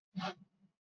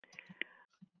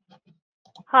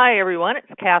 Hi, everyone.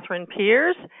 It's Kathryn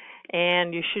Pears,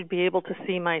 and you should be able to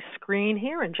see my screen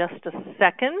here in just a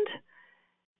second.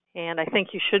 And I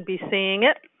think you should be seeing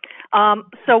it.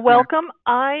 So welcome.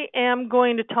 I am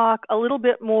going to talk a little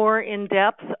bit more in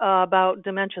depth about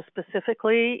dementia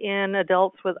specifically in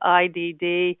adults with IDD.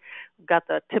 We've got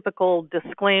the typical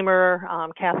disclaimer.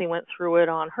 Kathy went through it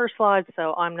on her slides,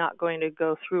 so I'm not going to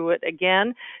go through it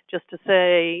again. Just to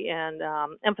say and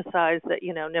emphasize that,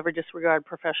 never disregard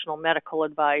professional medical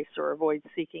advice or avoid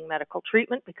seeking medical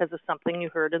treatment because of something you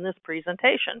heard in this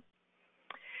presentation.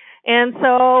 And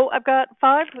so I've got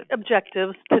 5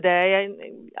 objectives today.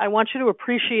 I want you to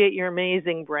appreciate your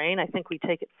amazing brain. I think we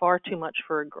take it far too much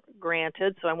for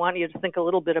granted, so I want you to think a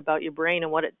little bit about your brain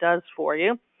and what it does for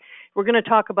you. We're going to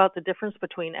talk about the difference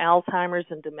between Alzheimer's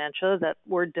and dementia. That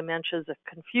word dementia is a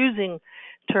confusing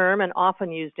term and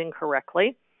often used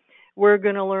incorrectly. We're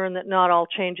going to learn that not all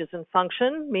changes in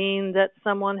function mean that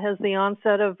someone has the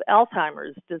onset of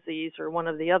Alzheimer's disease or one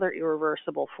of the other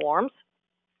irreversible forms.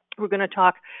 We're going to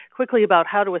talk quickly about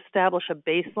how to establish a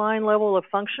baseline level of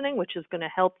functioning, which is going to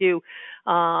help you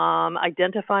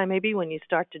identify maybe when you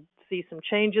start to see some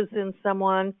changes in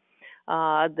someone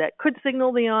that could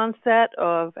signal the onset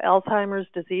of Alzheimer's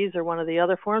disease or one of the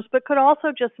other forms, but could also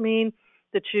just mean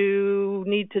that you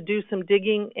need to do some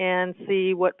digging and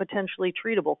see what potentially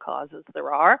treatable causes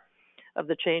there are of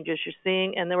the changes you're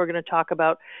seeing. And then we're going to talk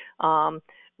about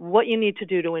what you need to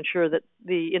do to ensure that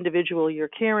the individual you're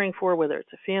caring for, whether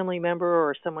it's a family member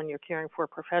or someone you're caring for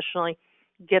professionally,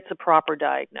 gets a proper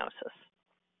diagnosis.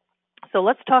 So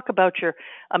let's talk about your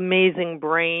amazing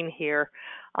brain here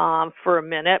for a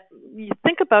minute. You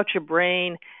think about your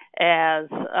brain as,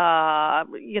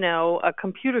 a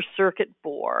computer circuit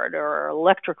board or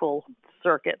electrical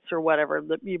circuits or whatever.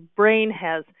 Your brain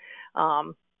has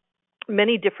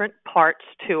many different parts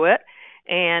to it.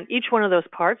 And each one of those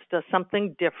parts does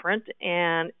something different,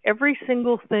 and every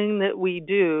single thing that we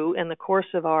do in the course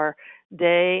of our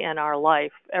day and our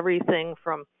life, everything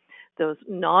from those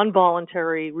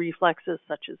non-voluntary reflexes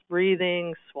such as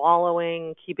breathing,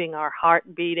 swallowing, keeping our heart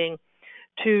beating,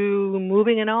 to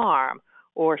moving an arm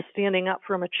or standing up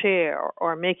from a chair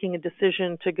or making a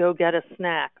decision to go get a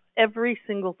snack, every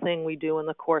single thing we do in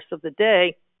the course of the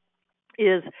day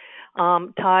is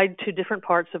tied to different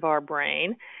parts of our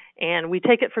brain. And we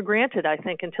take it for granted, I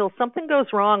think, until something goes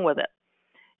wrong with it.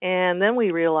 And then we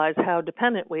realize how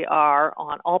dependent we are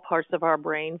on all parts of our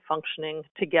brain functioning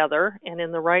together and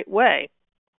in the right way.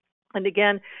 And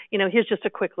again, here's just a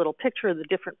quick little picture of the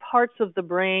different parts of the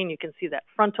brain. You can see that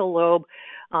frontal lobe.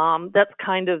 That's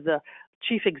kind of the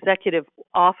chief executive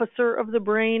officer of the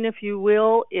brain, if you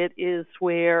will. It is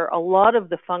where a lot of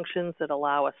the functions that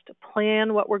allow us to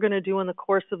plan what we're going to do in the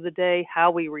course of the day,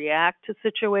 how we react to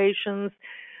situations,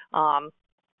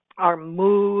 our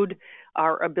mood,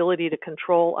 our ability to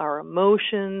control our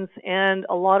emotions, and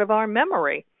a lot of our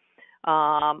memory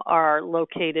are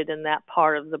located in that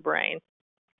part of the brain.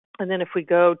 And then if we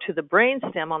go to the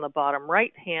brainstem on the bottom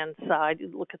right-hand side, you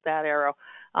look at that arrow,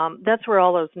 that's where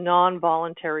all those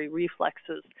non-voluntary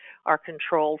reflexes are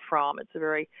controlled from. It's a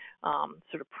very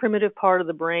sort of primitive part of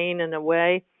the brain in a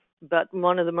way, but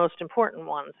one of the most important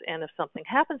ones. And if something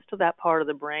happens to that part of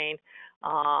the brain,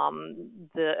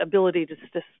 the ability to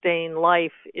sustain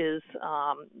life is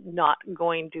not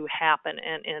going to happen.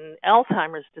 And in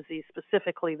Alzheimer's disease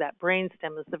specifically, that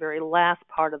brainstem is the very last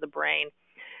part of the brain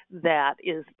that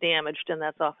is damaged, and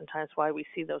that's oftentimes why we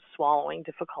see those swallowing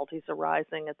difficulties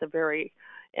arising at the very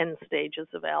end stages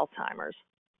of Alzheimer's.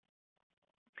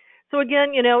 So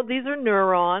again, these are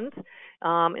neurons.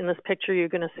 In this picture you're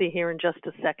going to see here in just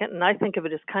a second, and I think of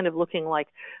it as kind of looking like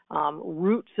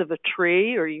roots of a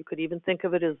tree, or you could even think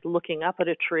of it as looking up at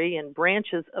a tree and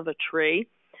branches of a tree.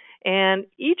 And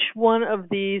each one of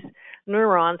these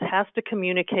neurons has to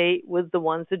communicate with the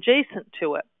ones adjacent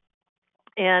to it.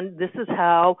 And this is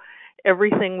how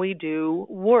everything we do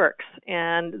works.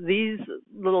 And these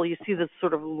little, you see the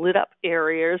sort of lit up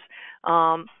areas,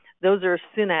 those are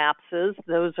synapses.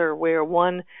 Those are where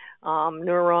one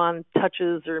neuron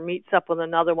touches or meets up with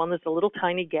another one. There's a little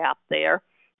tiny gap there.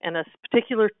 And a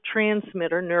particular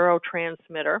transmitter,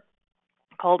 neurotransmitter,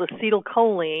 called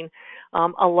acetylcholine,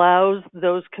 allows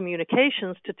those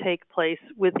communications to take place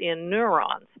within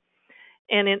neurons.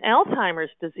 And in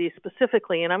Alzheimer's disease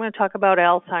specifically, and I'm going to talk about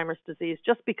Alzheimer's disease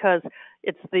just because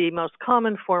it's the most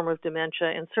common form of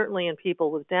dementia, and certainly in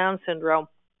people with Down syndrome,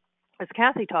 as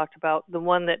Kathy talked about, the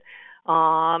one that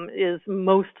is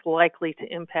most likely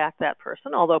to impact that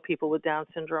person, although people with Down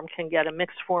syndrome can get a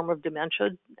mixed form of dementia,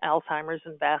 Alzheimer's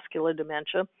and vascular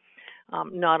dementia,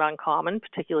 not uncommon,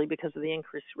 particularly because of the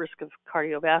increased risk of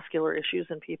cardiovascular issues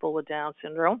in people with Down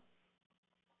syndrome.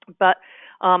 But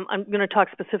I'm going to talk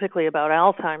specifically about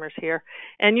Alzheimer's here.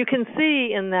 And you can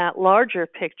see in that larger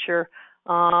picture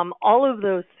all of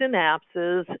those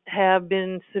synapses have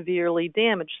been severely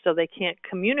damaged, so they can't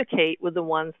communicate with the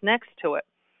ones next to it.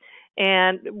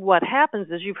 And what happens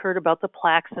is, you've heard about the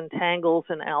plaques and tangles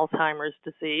in Alzheimer's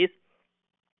disease.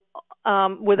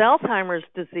 With Alzheimer's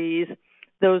disease,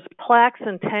 those plaques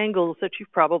and tangles that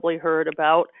you've probably heard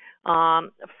about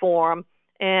form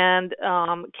and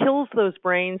kills those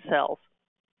brain cells.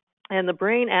 And the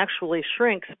brain actually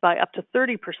shrinks by up to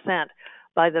 30%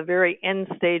 by the very end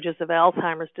stages of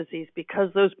Alzheimer's disease, because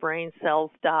those brain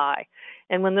cells die.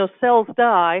 And when those cells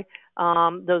die,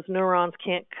 those neurons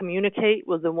can't communicate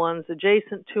with the ones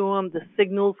adjacent to them. The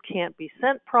signals can't be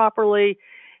sent properly.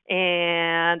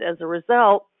 And as a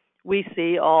result, we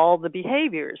see all the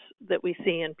behaviors that we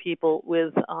see in people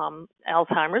with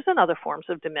Alzheimer's and other forms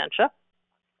of dementia.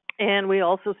 And we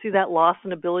also see that loss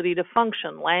in ability to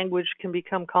function. Language can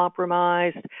become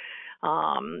compromised.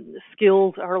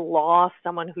 Skills are lost.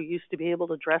 Someone who used to be able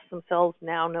to dress themselves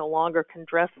now no longer can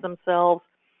dress themselves.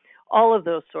 All of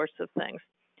those sorts of things.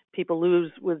 People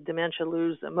with dementia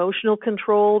lose emotional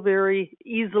control very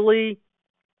easily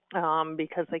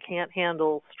because they can't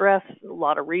handle stress. A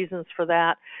lot of reasons for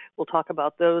that. We'll talk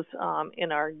about those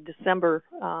in our December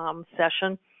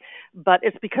session. But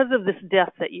it's because of this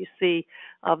death that you see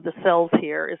of the cells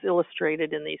here is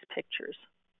illustrated in these pictures.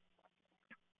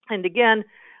 And again,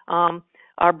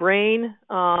 our brain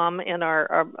and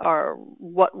our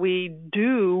what we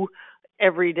do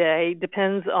every day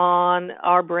depends on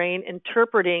our brain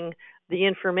interpreting the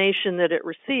information that it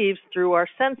receives through our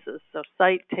senses. So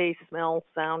sight, taste, smell,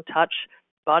 sound, touch,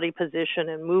 body position,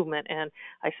 and movement. And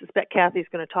I suspect Kathy's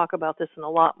going to talk about this in a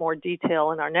lot more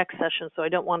detail in our next session, so I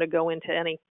don't want to go into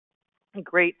any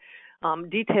great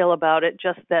detail about it,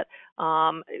 just that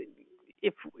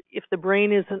if the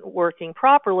brain isn't working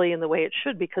properly in the way it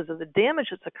should because of the damage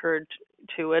that's occurred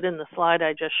to it in the slide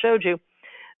I just showed you,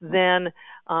 then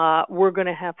we're going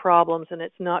to have problems, and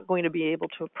it's not going to be able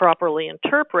to properly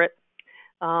interpret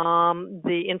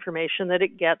the information that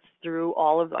it gets through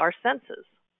all of our senses.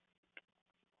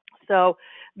 So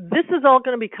this is all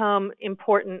going to become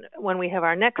important when we have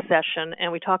our next session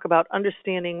and we talk about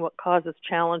understanding what causes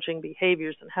challenging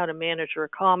behaviors and how to manage or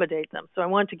accommodate them. So I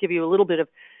wanted to give you a little bit of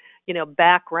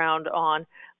background on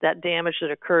that damage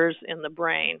that occurs in the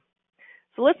brain.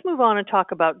 So let's move on and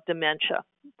talk about dementia.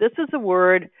 This is a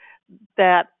word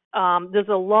that there's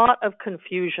a lot of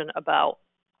confusion about.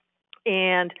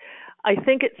 And I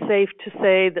think it's safe to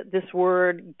say that this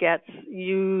word gets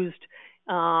used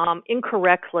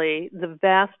incorrectly the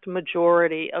vast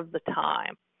majority of the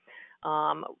time.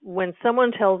 When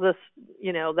someone tells us,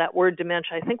 that word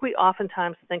dementia, I think we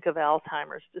oftentimes think of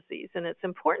Alzheimer's disease. And it's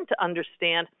important to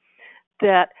understand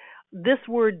that this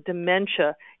word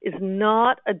dementia is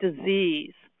not a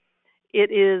disease.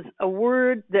 It is a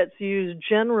word that's used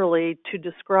generally to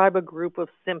describe a group of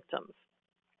symptoms.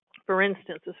 For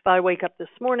instance, if I wake up this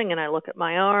morning and I look at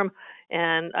my arm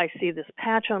and I see this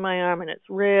patch on my arm and it's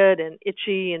red and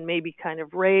itchy and maybe kind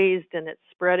of raised and it's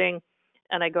spreading,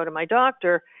 and I go to my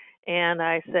doctor and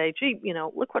I say, gee,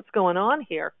 look what's going on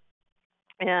here.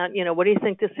 And, what do you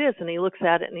think this is? And he looks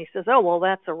at it and he says, oh, well,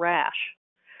 that's a rash.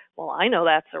 Well, I know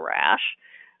that's a rash.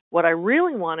 What I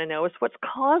really want to know is what's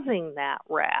causing that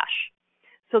rash.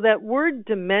 So that word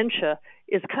dementia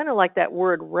is kind of like that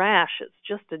word rash. It's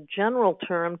just a general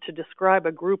term to describe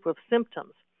a group of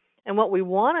symptoms. And what we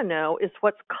want to know is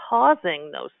what's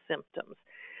causing those symptoms,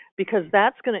 because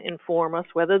that's going to inform us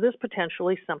whether there's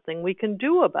potentially something we can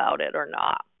do about it or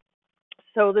not.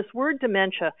 So this word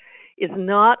dementia is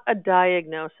not a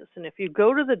diagnosis. And if you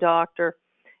go to the doctor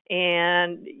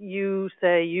and you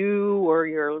say you or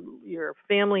your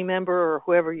family member or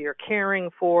whoever you're caring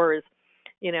for is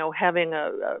having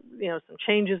some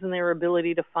changes in their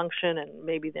ability to function, and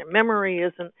maybe their memory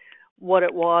isn't what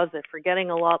it was, they're forgetting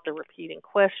a lot, they're repeating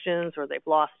questions, or they've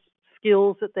lost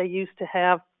skills that they used to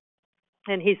have,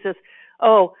 and he says,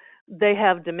 oh, they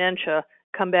have dementia,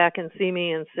 come back and see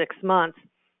me in 6 months.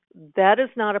 That is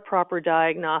not a proper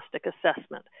diagnostic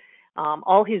assessment.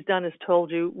 All he's done is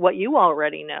told you what you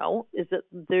already know, is that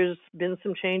there's been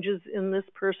some changes in this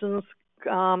person's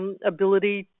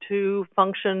ability to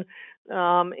function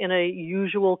in a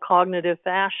usual cognitive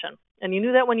fashion. And you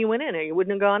knew that when you went in, or you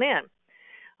wouldn't have gone in.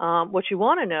 What you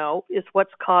want to know is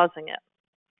what's causing it.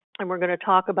 And we're going to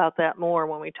talk about that more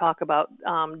when we talk about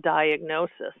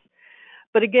diagnosis.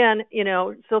 But again,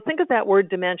 so think of that word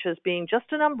dementia as being just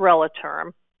an umbrella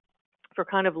term for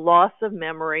kind of loss of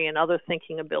memory and other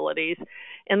thinking abilities.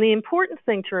 And the important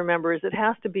thing to remember is it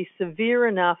has to be severe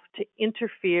enough to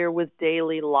interfere with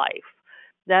daily life.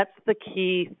 That's the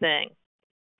key thing.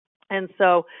 And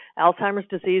so Alzheimer's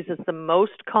disease is the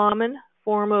most common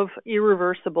form of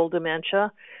irreversible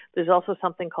dementia. There's also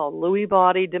something called Lewy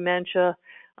body dementia,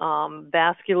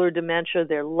 vascular dementia.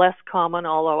 They're less common,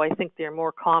 although I think they're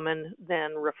more common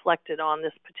than reflected on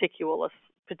this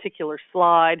particular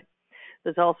slide.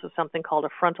 There's also something called a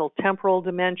frontal temporal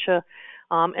dementia.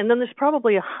 And then there's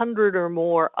probably 100 or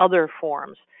more other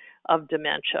forms of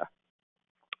dementia.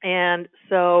 And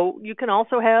so you can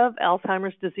also have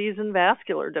Alzheimer's disease and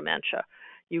vascular dementia,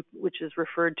 which is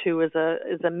referred to as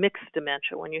a mixed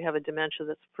dementia, when you have a dementia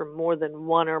that's from more than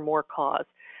one or more cause.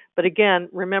 But again,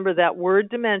 remember that word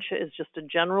dementia is just a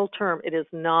general term. It is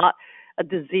not a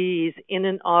disease in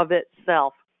and of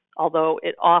itself, although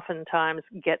it oftentimes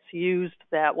gets used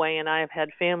that way. And I have had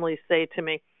families say to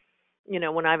me,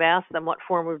 when I've asked them what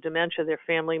form of dementia their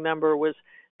family member was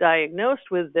diagnosed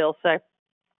with, they'll say,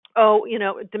 oh,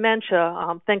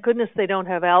 dementia, thank goodness they don't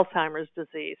have Alzheimer's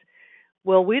disease.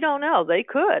 Well, we don't know. They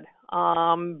could,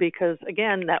 because,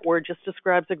 again, that word just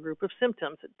describes a group of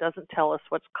symptoms. It doesn't tell us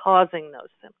what's causing those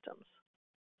symptoms.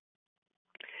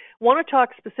 I want to talk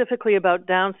specifically about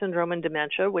Down syndrome and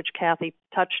dementia, which Kathy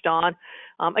touched on.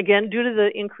 Again, due to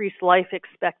the increased life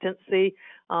expectancy,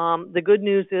 the good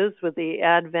news is with the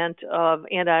advent of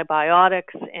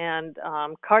antibiotics and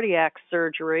cardiac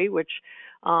surgery, which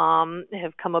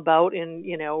have come about in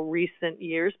recent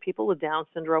years, people with Down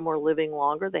syndrome are living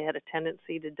longer. They had a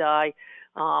tendency to die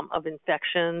of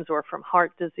infections or from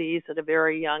heart disease at a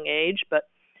very young age, but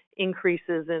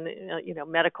increases in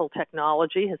medical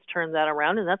technology has turned that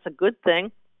around, and that's a good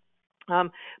thing.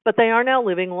 But they are now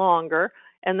living longer,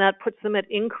 and that puts them at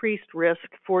increased risk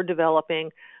for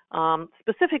developing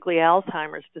specifically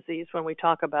Alzheimer's disease when we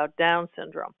talk about Down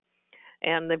syndrome.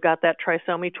 And they've got that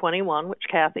trisomy 21, which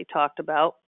Kathy talked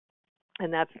about,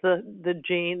 and that's the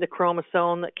gene, the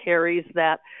chromosome that carries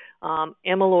that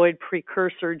amyloid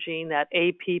precursor gene, that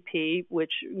APP,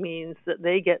 which means that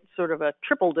they get sort of a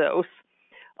triple dose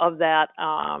of that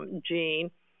gene,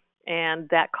 and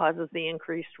that causes the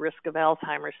increased risk of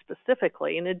Alzheimer's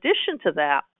specifically. In addition to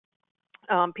that,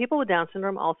 people with Down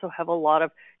syndrome also have a lot of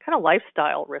kind of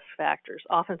lifestyle risk factors,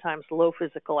 oftentimes low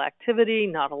physical activity,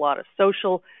 not a lot of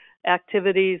social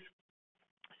activities,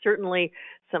 certainly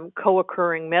some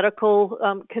co-occurring medical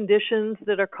conditions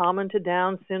that are common to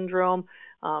Down syndrome,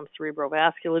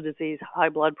 cerebrovascular disease, high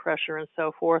blood pressure, and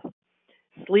so forth.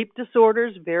 Sleep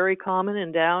disorders, very common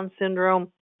in Down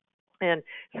syndrome, and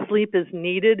sleep is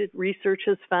needed. Research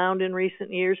has found in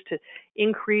recent years to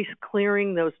increase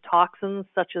clearing those toxins,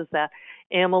 such as that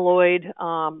amyloid,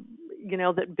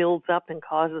 that builds up and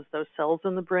causes those cells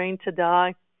in the brain to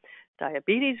die.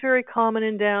 Diabetes, very common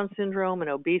in Down syndrome, and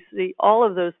obesity, all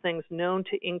of those things known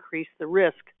to increase the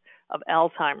risk of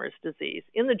Alzheimer's disease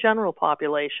in the general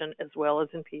population as well as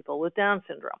in people with Down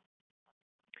syndrome.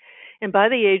 And by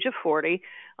the age of 40,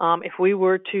 if we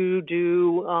were to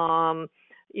do, and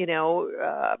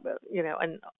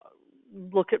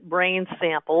look at brain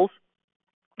samples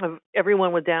of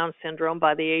everyone with Down syndrome,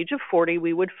 by the age of 40,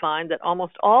 we would find that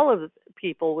almost all of the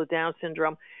people with Down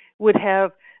syndrome would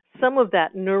have some of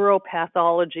that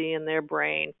neuropathology in their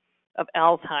brain of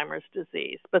Alzheimer's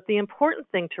disease. But the important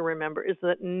thing to remember is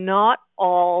that not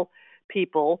all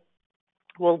people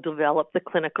will develop the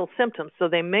clinical symptoms. So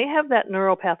they may have that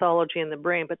neuropathology in the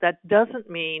brain, but that doesn't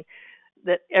mean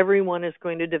that everyone is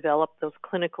going to develop those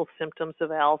clinical symptoms of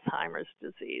Alzheimer's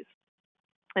disease.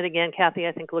 And again, Kathy,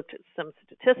 I think, looked at some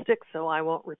statistics, so I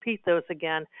won't repeat those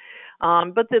again.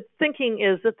 But the thinking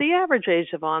is that the average age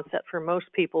of onset for most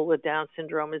people with Down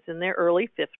syndrome is in their early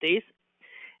 50s.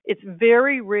 It's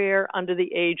very rare under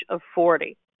the age of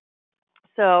 40.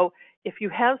 So if you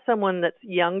have someone that's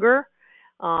younger,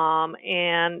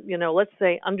 and, let's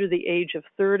say under the age of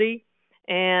 30,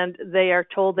 and they are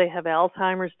told they have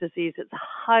Alzheimer's disease, it's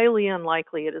highly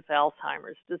unlikely it is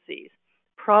Alzheimer's disease.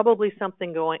 Probably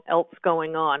something else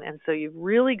going on. And so you've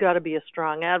really got to be a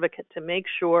strong advocate to make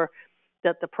sure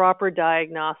that the proper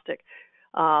diagnostic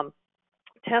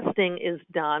testing is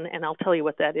done, and I'll tell you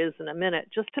what that is in a minute,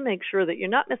 just to make sure that you're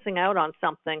not missing out on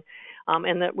something,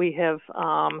 and that we have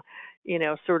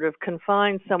sort of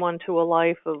confined someone to a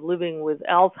life of living with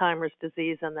Alzheimer's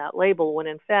disease and that label, when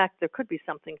in fact there could be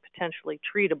something potentially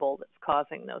treatable that's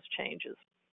causing those changes.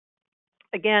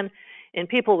 Again, in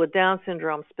people with Down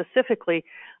syndrome specifically,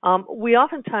 we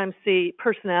oftentimes see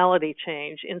personality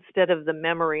change instead of the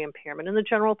memory impairment. In the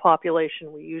general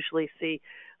population, we usually see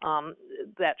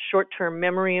that short-term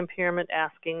memory impairment,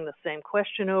 asking the same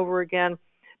question over again.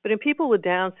 But in people with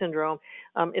Down syndrome,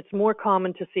 it's more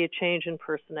common to see a change in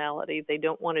personality. They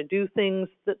don't want to do things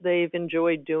that they've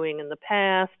enjoyed doing in the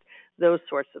past, those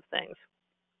sorts of things.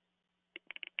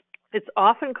 It's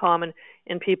often common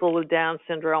in people with Down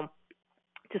syndrome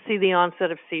to see the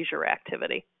onset of seizure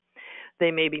activity.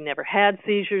 They maybe never had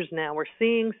seizures, now we're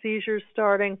seeing seizures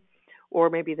starting, or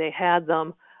maybe they had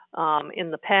them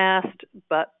in the past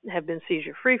but have been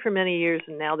seizure-free for many years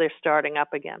and now they're starting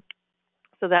up again.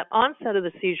 So that onset of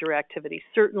the seizure activity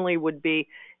certainly would be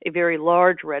a very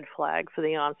large red flag for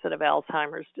the onset of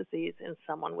Alzheimer's disease in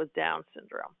someone with Down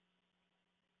syndrome.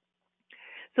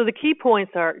 So the key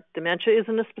points are dementia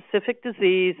isn't a specific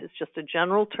disease, it's just a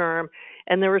general term,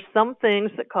 and there are some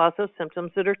things that cause those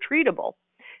symptoms that are treatable.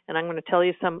 And I'm going to tell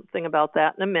you something about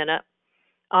that in a minute.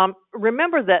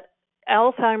 Remember that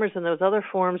Alzheimer's and those other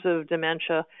forms of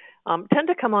dementia tend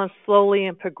to come on slowly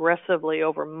and progressively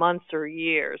over months or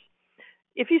years.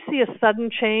 If you see a sudden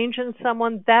change in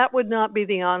someone, that would not be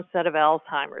the onset of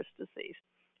Alzheimer's disease.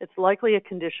 It's likely a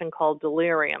condition called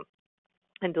delirium.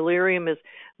 And delirium is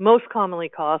most commonly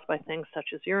caused by things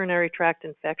such as urinary tract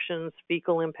infections,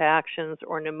 fecal impactions,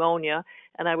 or pneumonia.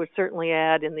 And I would certainly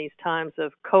add in these times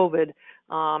of COVID,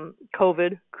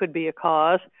 COVID could be a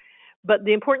cause. But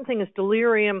the important thing is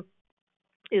delirium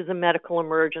is a medical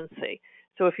emergency.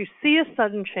 So if you see a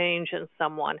sudden change in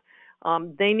someone,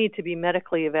 they need to be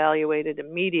medically evaluated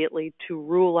immediately to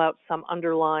rule out some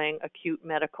underlying acute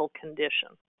medical condition.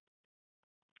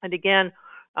 And again,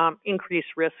 increased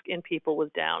risk in people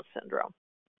with Down syndrome.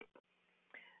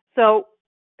 So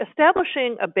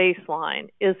establishing a baseline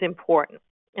is important.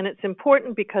 And it's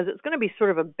important because it's going to be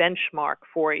sort of a benchmark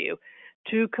for you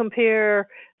to compare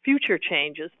future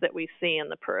changes that we see in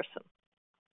the person.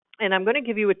 And I'm going to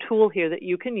give you a tool here that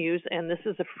you can use, and this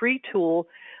is a free tool.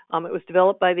 It was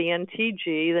developed by the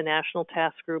NTG, the National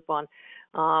Task Group on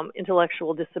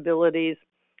Intellectual Disabilities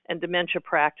and Dementia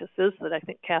Practices, that I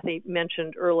think Kathy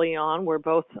mentioned early on. We're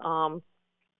both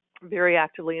very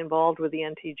actively involved with the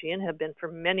NTG and have been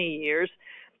for many years.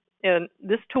 And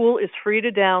this tool is free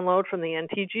to download from the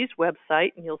NTG's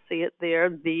website, and you'll see it there,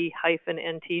 the-ntg.org.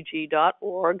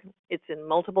 It's in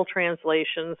multiple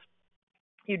translations.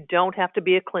 You don't have to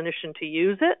be a clinician to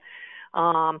use it.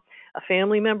 A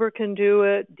family member can do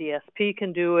it, DSP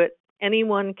can do it,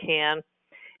 anyone can.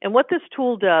 And what this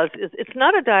tool does is it's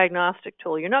not a diagnostic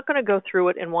tool. You're not going to go through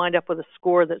it and wind up with a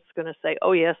score that's going to say,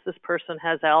 oh yes, this person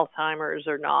has Alzheimer's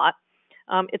or not.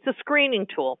 It's a screening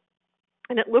tool.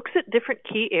 And it looks at different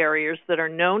key areas that are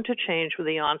known to change with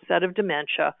the onset of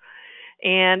dementia.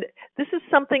 And this is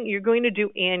something you're going to do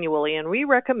annually. And we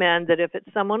recommend that if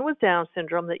it's someone with Down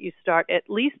syndrome, that you start at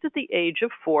least at the age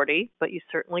of 40, but you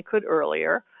certainly could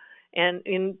earlier. And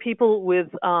in people with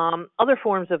other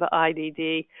forms of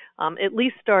IDD, at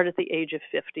least start at the age of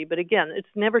 50. But again, it's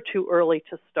never too early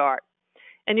to start.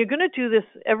 And you're going to do this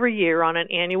every year on an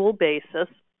annual basis.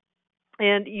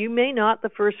 And you may not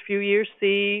the first few years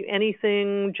see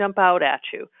anything jump out at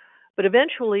you. But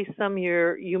eventually, some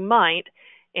year you might.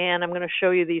 And I'm going to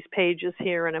show you these pages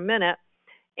here in a minute.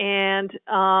 And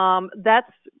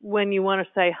that's when you want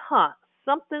to say,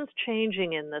 something's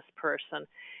changing in this person.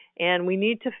 And we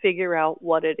need to figure out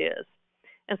what it is.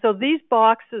 And so these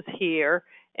boxes here,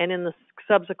 and in the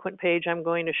subsequent page I'm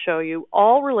going to show you,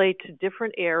 all relate to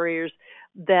different areas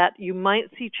that you might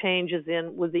see changes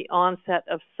in with the onset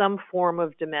of some form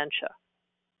of dementia.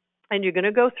 And you're going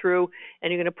to go through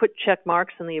and you're going to put check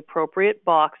marks in the appropriate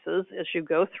boxes as you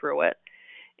go through it.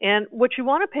 And what you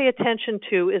want to pay attention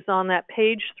to is on that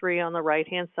page 3 on the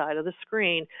right-hand side of the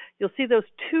screen, you'll see those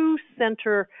two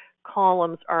center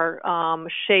columns are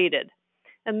shaded.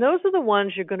 And those are the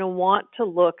ones you're going to want to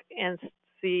look and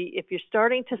see if you're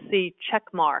starting to see check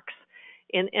marks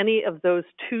in any of those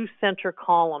two center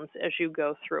columns as you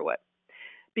go through it.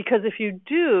 Because if you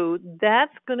do,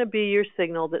 that's going to be your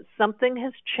signal that something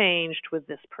has changed with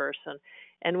this person.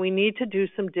 And we need to do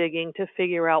some digging to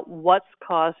figure out what's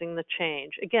causing the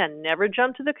change. Again, never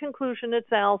jump to the conclusion it's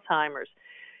Alzheimer's.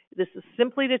 This is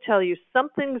simply to tell you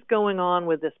something's going on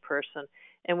with this person,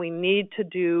 and we need to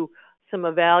do some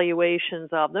evaluations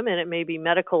of them, and it may be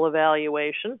medical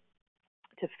evaluation,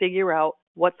 to figure out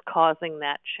what's causing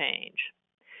that change.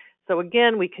 So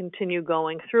again, we continue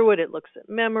going through it. It looks at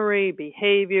memory,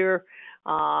 behavior.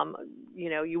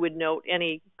 You would note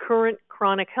any current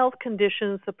chronic health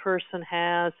conditions the person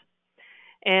has.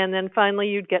 And then finally,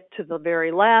 you'd get to the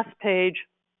very last page,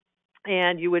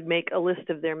 and you would make a list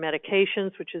of their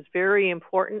medications, which is very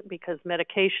important because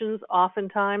medications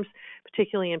oftentimes,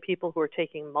 particularly in people who are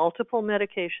taking multiple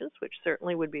medications, which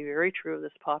certainly would be very true of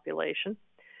this population,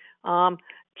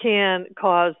 can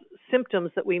cause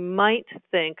symptoms that we might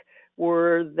think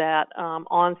were that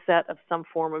onset of some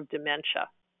form of dementia.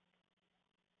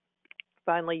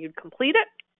 Finally, you'd complete it,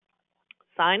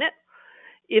 sign it.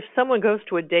 If someone goes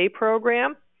to a day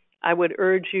program, I would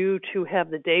urge you to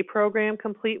have the day program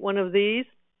complete one of these.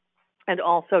 And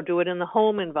also do it in the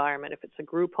home environment, if it's a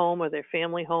group home or their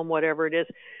family home, whatever it is,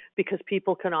 because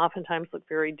people can oftentimes look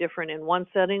very different in one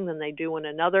setting than they do in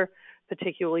another,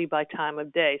 particularly by time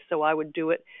of day. So I would do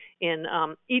it in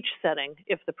each setting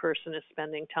if the person is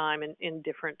spending time in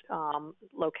different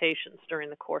locations during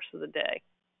the course of the day.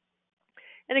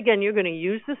 And again, you're going to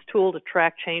use this tool to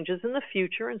track changes in the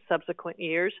future and subsequent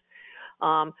years.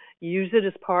 Use it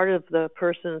as part of the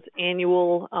person's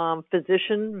annual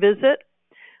physician visit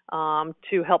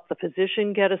to help the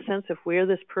physician get a sense of where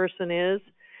this person is.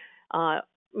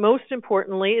 Most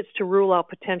importantly, it's to rule out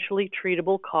potentially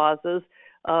treatable causes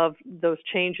of those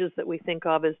changes that we think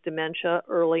of as dementia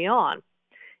early on.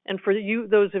 And for you,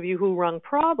 those of you who run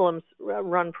programs,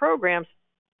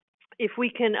 if we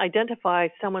can identify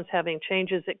someone's having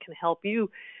changes, it can help you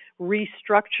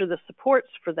restructure the supports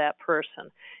for that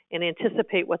person and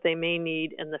anticipate what they may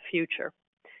need in the future.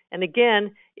 And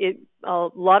again, a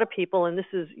lot of people, and this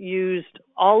is used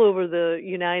all over the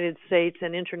United States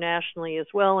and internationally as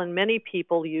well, and many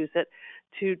people use it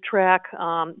to track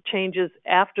changes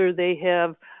after they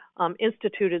have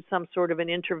instituted some sort of an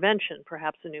intervention,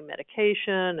 perhaps a new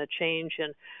medication, a change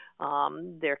in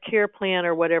their care plan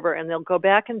or whatever, and they'll go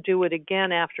back and do it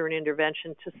again after an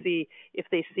intervention to see if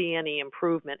they see any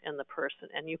improvement in the person.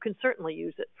 And you can certainly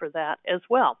use it for that as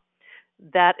well.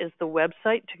 That is the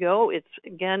website to go.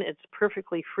 It's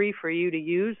perfectly free for you to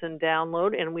use and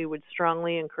download, and we would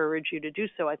strongly encourage you to do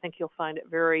so. I think you'll find it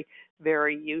very,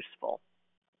 very useful.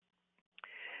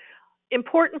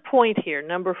 Important point here,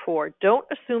 number 4, don't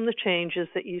assume the changes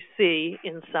that you see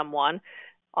in someone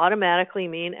automatically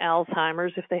mean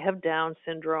Alzheimer's if they have Down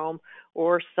syndrome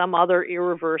or some other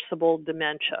irreversible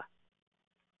dementia.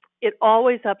 It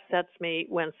always upsets me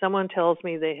when someone tells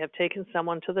me they have taken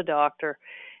someone to the doctor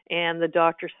and the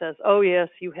doctor says, oh yes,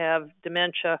 you have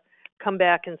dementia, come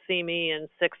back and see me in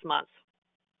 6 months.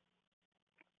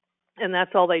 And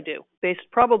that's all they do, based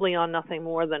probably on nothing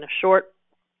more than a short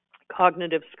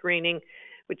cognitive screening,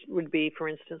 which would be, for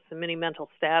instance, the mini mental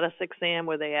status exam,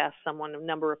 where they ask someone a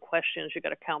number of questions. You've got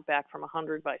to count back from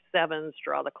 100 by sevens,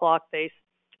 draw the clock face.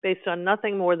 Based on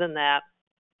nothing more than that,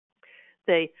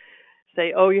 they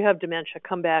say, oh, you have dementia,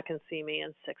 come back and see me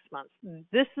in 6 months.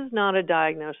 This is not a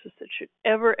diagnosis that should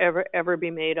ever be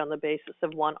made on the basis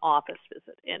of one office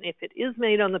visit. And if it is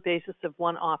made on the basis of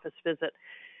one office visit,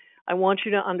 I want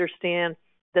you to understand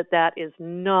that that is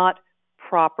not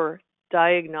proper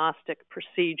diagnostic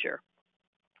procedure.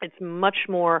 It's much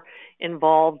more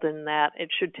involved than that. It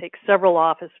should take several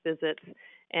office visits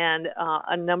and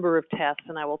a number of tests,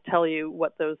 and I will tell you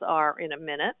what those are in a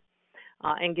minute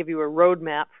and give you a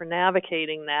roadmap for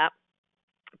navigating that.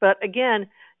 But again,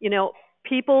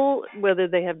 people, whether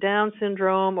they have Down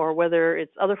syndrome or whether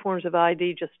it's other forms of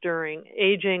ID just during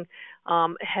aging,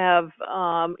 have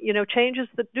changes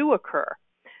that do occur.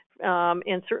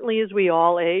 And certainly as we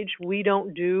all age, we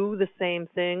don't do the same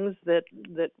things that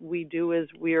we do as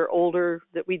we're older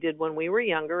that we did when we were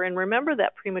younger. And remember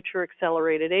that premature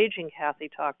accelerated aging Kathy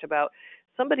talked about.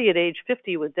 Somebody at age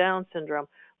 50 with Down syndrome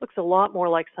looks a lot more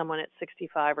like someone at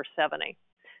 65 or 70.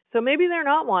 So maybe they're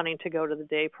not wanting to go to the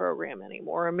day program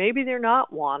anymore, or maybe they're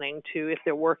not wanting to, if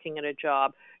they're working at a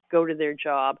job, go to their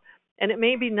job. And it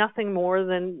may be nothing more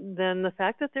than the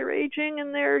fact that they're aging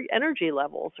and their energy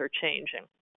levels are changing.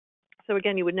 So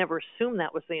again, you would never assume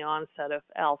that was the onset of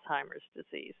Alzheimer's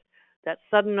disease. That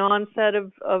sudden onset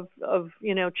of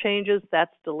changes,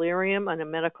 that's delirium and a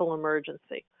medical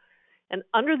emergency. And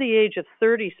under the age of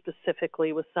 30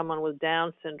 specifically with someone with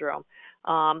Down syndrome,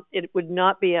 it would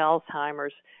not be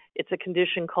Alzheimer's. It's a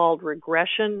condition called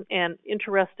regression, and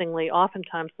interestingly,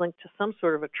 oftentimes linked to some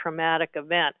sort of a traumatic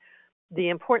event. The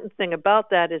important thing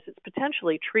about that is it's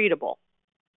potentially treatable.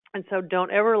 And so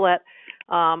don't ever let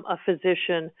a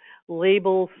physician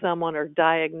label someone or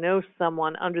diagnose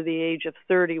someone under the age of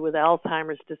 30 with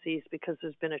Alzheimer's disease because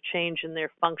there's been a change in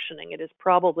their functioning. It is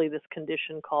probably this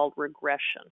condition called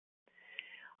regression.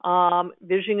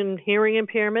 Vision and hearing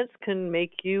impairments can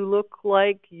make you look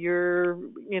like you're,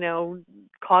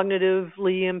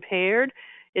 cognitively impaired.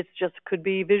 It just could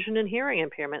be vision and hearing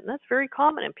impairment, and that's very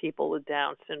common in people with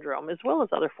Down syndrome as well as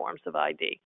other forms of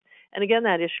ID. And again,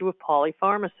 that issue of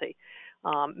polypharmacy.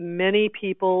 Many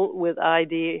people with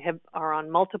ID are on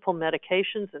multiple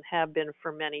medications and have been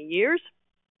for many years,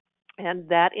 and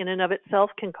that in and of itself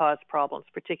can cause problems,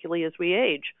 particularly as we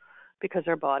age, because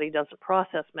our body doesn't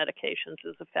process medications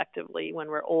as effectively when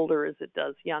we're older as it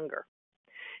does younger.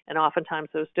 And oftentimes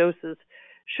those doses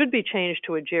should be changed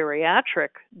to a geriatric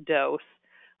dose,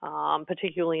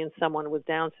 particularly in someone with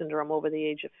Down syndrome over the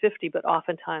age of 50, but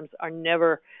oftentimes are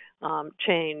never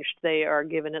changed. They are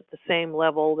given at the same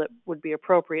level that would be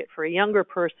appropriate for a younger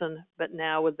person, but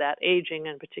now with that aging,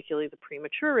 and particularly the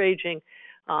premature aging,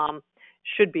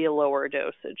 should be a lower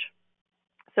dosage.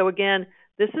 So again,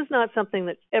 this is not something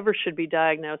that ever should be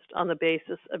diagnosed on the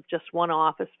basis of just one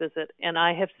office visit. And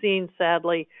I have seen,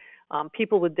 sadly,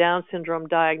 people with Down syndrome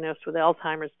diagnosed with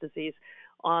Alzheimer's disease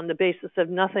on the basis of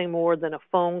nothing more than a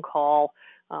phone call.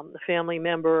 The family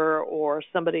member or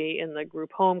somebody in the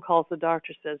group home calls the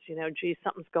doctor, says, gee,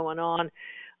 something's going on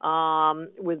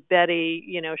with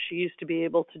Betty. She used to be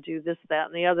able to do this, that,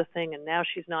 and the other thing, and now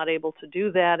she's not able to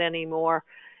do that anymore.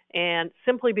 And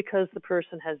simply because the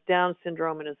person has Down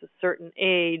syndrome and is a certain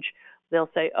age, they'll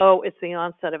say, oh, it's the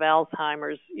onset of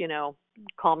Alzheimer's,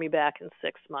 call me back in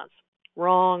 6 months.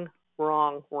 Wrong,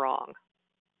 wrong, wrong.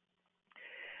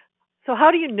 So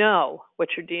how do you know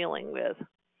what you're dealing with?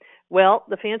 Well,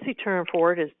 the fancy term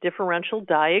for it is differential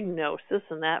diagnosis,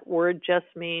 and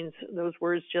those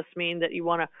words just mean that you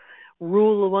want to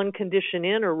rule one condition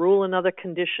in or rule another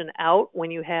condition out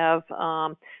when you have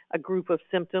a group of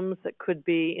symptoms that could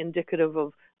be indicative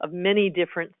of many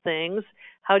different things.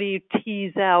 How do you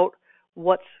tease out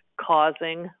what's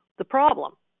causing the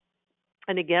problem?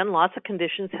 And again, lots of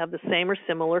conditions have the same or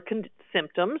similar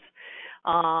symptoms,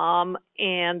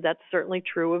 and that's certainly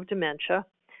true of dementia.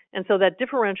 And so that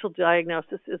differential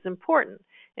diagnosis is important.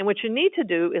 And what you need to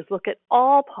do is look at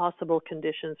all possible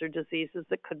conditions or diseases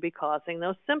that could be causing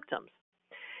those symptoms.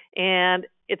 And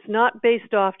it's not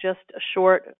based off just a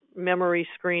short memory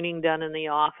screening done in the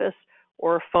office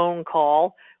or a phone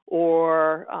call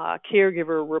or a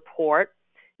caregiver report.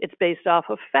 It's based off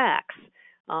of facts.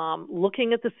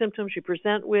 Looking at the symptoms you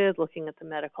present with, looking at the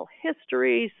medical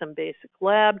history, some basic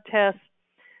lab tests,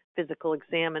 physical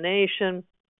examination,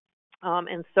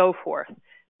 and so forth.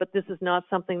 But this is not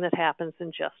something that happens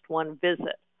in just one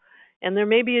visit. And there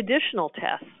may be additional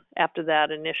tests after that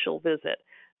initial visit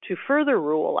to further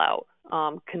rule out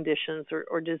conditions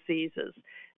or diseases.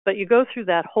 But you go through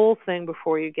that whole thing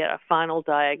before you get a final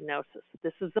diagnosis.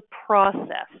 This is a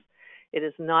process. It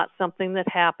is not something that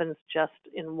happens just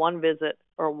in one visit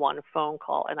or one phone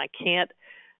call, and I can't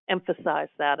emphasize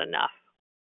that enough.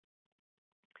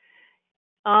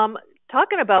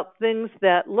 Talking about things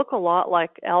that look a lot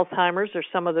like Alzheimer's or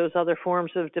some of those other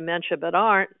forms of dementia but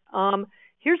aren't,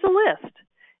 here's a list.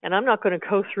 And I'm not going to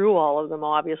go through all of them,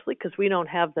 obviously, because we don't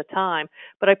have the time.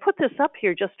 But I put this up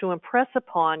here just to impress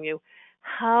upon you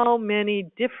how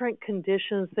many different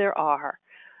conditions there are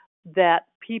that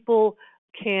people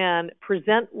can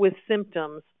present with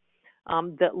symptoms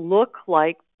that look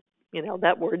like,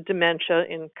 that word dementia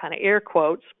in kind of air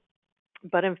quotes,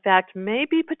 but in fact may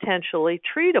be potentially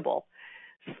treatable.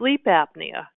 Sleep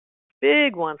apnea,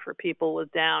 big one for people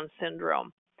with Down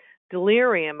syndrome.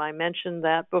 Delirium, I mentioned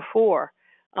that before.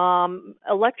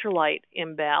 Electrolyte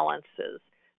imbalances,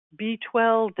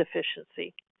 B12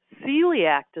 deficiency,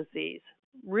 celiac disease,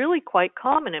 really quite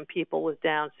common in people with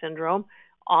Down syndrome,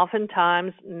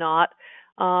 oftentimes not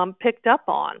picked up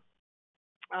on.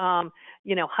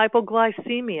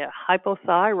 Hypoglycemia,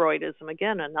 hypothyroidism,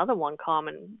 again, another one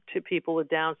common to people with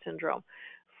Down syndrome.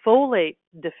 Folate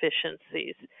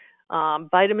deficiencies,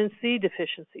 vitamin C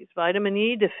deficiencies, vitamin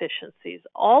E deficiencies,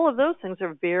 all of those things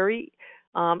are very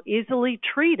easily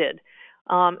treated.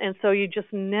 And so you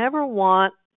just never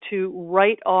want to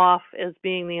write off as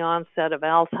being the onset of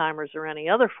Alzheimer's or any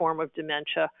other form of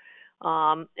dementia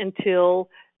until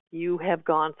you have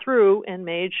gone through and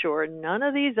made sure none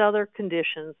of these other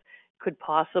conditions could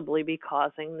possibly be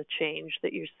causing the change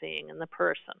that you're seeing in the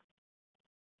person.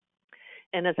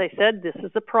 And as I said, this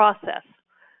is a process.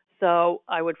 So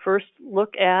I would first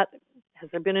look at, has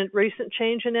there been a recent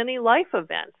change in any life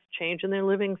events, change in their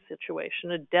living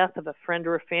situation, a death of a friend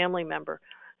or a family member?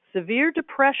 Severe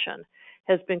depression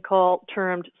has been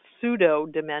termed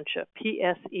pseudo-dementia,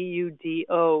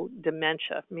 P-S-E-U-D-O,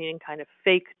 dementia, meaning kind of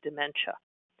fake dementia.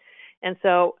 And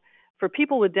so for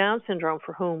people with Down syndrome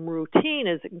for whom routine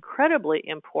is incredibly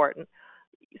important,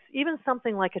 even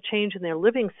something like a change in their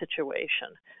living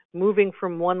situation, moving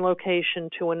from one location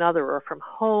to another or from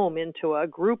home into a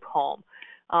group home,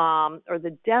 or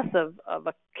the death of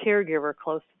a caregiver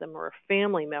close to them or a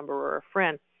family member or a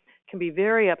friend can be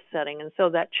very upsetting. And so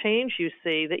that change you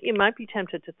see that you might be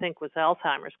tempted to think was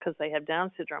Alzheimer's because they have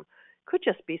Down syndrome could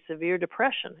just be severe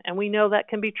depression. And we know that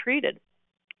can be treated.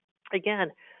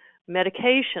 Again,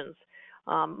 medications,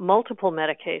 multiple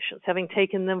medications, having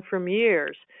taken them for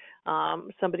years,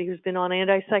 somebody who's been on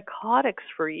antipsychotics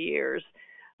for years,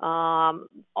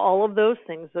 all of those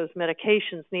things, those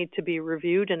medications need to be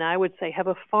reviewed, and I would say have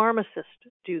a pharmacist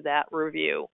do that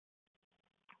review.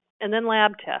 And then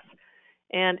lab tests.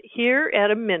 And here,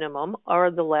 at a minimum,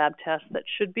 are the lab tests that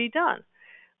should be done.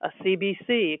 A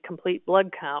CBC, complete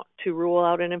blood count, to rule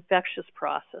out an infectious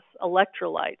process,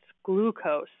 electrolytes,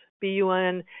 glucose,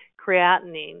 BUN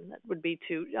creatinine, that would be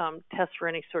to test for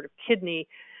any sort of kidney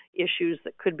issues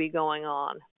that could be going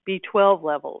on, B12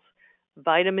 levels,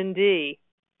 vitamin D,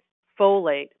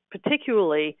 folate,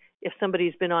 particularly if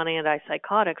somebody's been on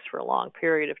antipsychotics for a long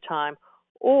period of time,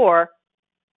 or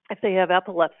if they have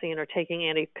epilepsy and are taking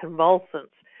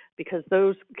anticonvulsants, because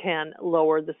those can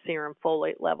lower the serum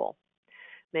folate level.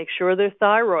 Make sure their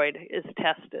thyroid is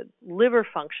tested, liver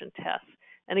function tests.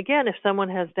 And again, if someone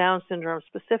has Down syndrome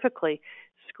specifically,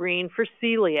 screen for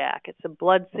celiac. It's a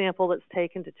blood sample that's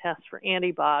taken to test for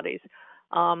antibodies.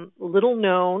 Little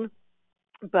known,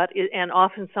 and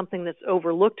often something that's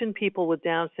overlooked in people with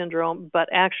Down syndrome, but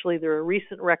actually there are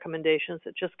recent recommendations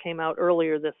that just came out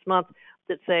earlier this month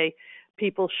that say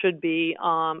people should be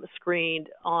screened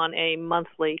on a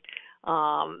monthly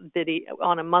on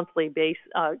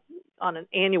an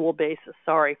annual basis,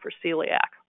 for celiac.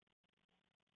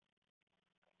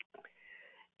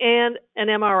 And an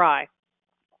MRI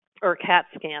or CAT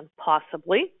scan,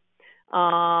 possibly.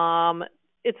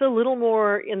 It's a little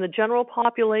more in the general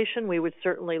population. We would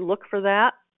certainly look for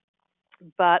that,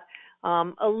 but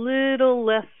a little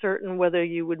less certain whether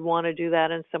you would want to do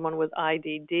that in someone with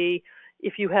IDD.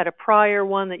 If you had a prior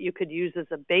one that you could use as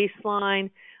a baseline,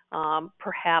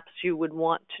 perhaps you would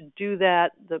want to do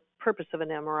that. The purpose of an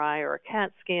MRI or a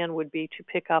CAT scan would be to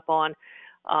pick up on,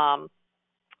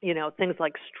 things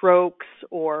like strokes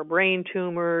or brain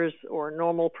tumors or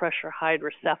normal pressure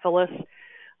hydrocephalus.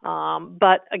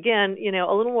 But again,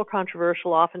 a little more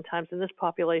controversial. Oftentimes in this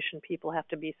population, people have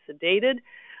to be sedated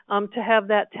to have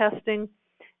that testing.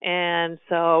 And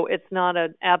so it's not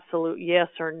an absolute yes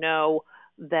or no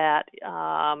that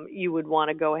you would want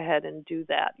to go ahead and do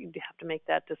that. You'd have to make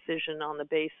that decision on the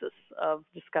basis of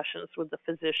discussions with the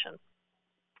physician.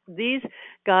 These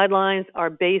guidelines are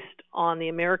based on the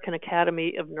American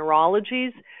Academy of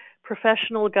Neurology's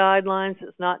professional guidelines.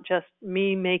 It's not just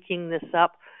me making this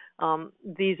up.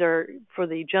 These are for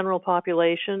the general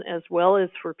population as well as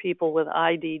for people with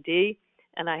IDD.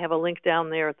 And I have a link down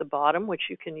there at the bottom, which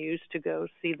you can use to go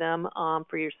see them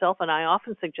for yourself. And I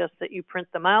often suggest that you print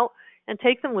them out and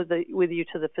take them with you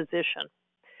to the physician.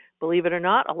 Believe it or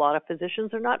not, a lot of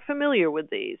physicians are not familiar with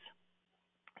these.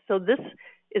 So this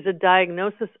is a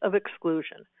diagnosis of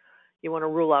exclusion. You want to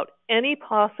rule out any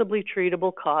possibly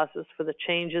treatable causes for the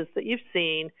changes that you've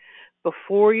seen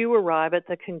before you arrive at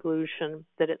the conclusion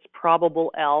that it's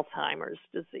probable Alzheimer's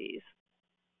disease.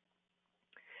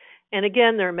 And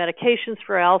again, there are medications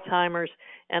for Alzheimer's,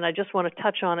 and I just want to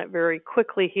touch on it very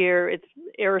quickly here. It's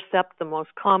Aricept, the most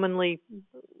commonly,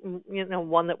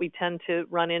 one that we tend to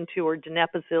run into, or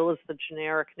donepezil is the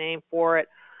generic name for it.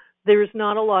 There's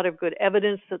not a lot of good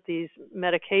evidence that these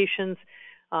medications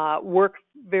work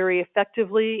very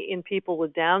effectively in people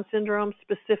with Down syndrome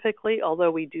specifically,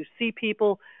 although we do see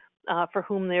people for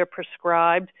whom they're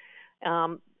prescribed.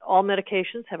 All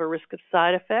medications have a risk of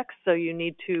side effects, so you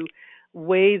need to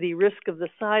weigh the risk of the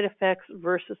side effects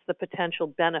versus the potential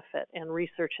benefit. And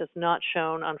research has not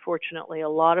shown, unfortunately, a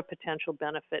lot of potential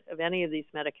benefit of any of these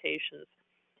medications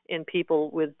in people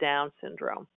with Down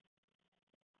syndrome.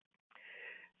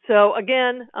 So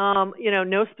again,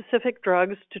 no specific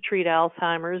drugs to treat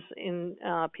Alzheimer's in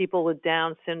people with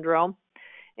Down syndrome.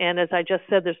 And as I just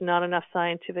said, there's not enough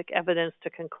scientific evidence to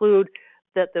conclude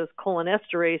that those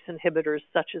cholinesterase inhibitors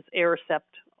such as Aricept,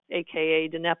 aka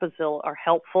donepezil, are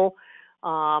helpful.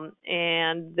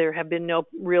 And there have been no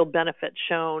real benefits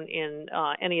shown in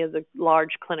any of the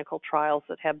large clinical trials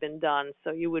that have been done.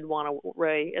 So you would want to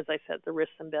weigh, as I said, the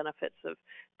risks and benefits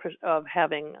of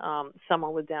having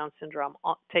someone with Down syndrome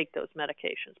take those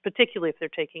medications, particularly if they're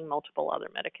taking multiple other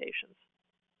medications.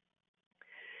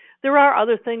 There are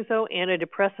other things, though.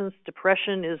 Antidepressants,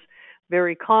 depression is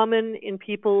very common in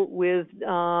people with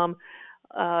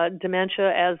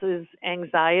dementia, as is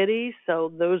anxiety.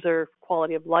 So those are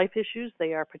quality of life issues.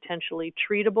 They are potentially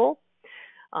treatable.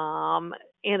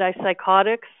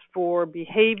 Antipsychotics for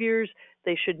behaviors,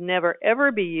 they should never,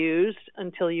 ever be used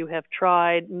until you have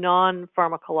tried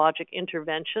non-pharmacologic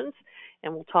interventions.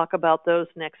 And we'll talk about those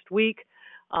next week.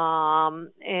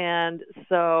 And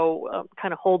so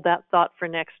kind of hold that thought for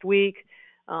next week.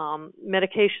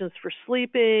 Medications for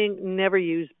sleeping, never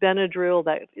use Benadryl.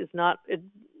 That is not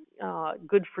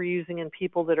good for using in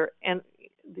people that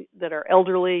are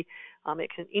elderly. It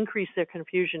can increase their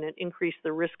confusion and increase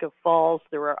the risk of falls.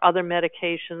 There are other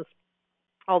medications,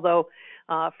 although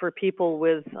for people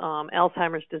with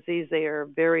Alzheimer's disease, they are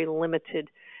very limited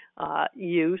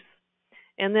use.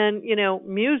 And then,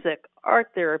 music, art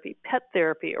therapy, pet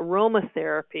therapy,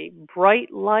 aromatherapy,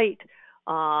 bright light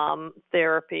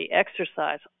therapy,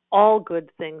 exercise, all good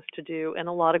things to do, and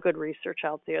a lot of good research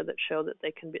out there that show that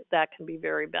that can be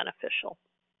very beneficial.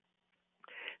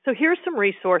 So here's some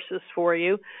resources for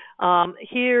you.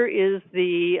 Here is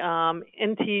the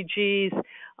NTG's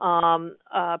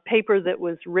paper that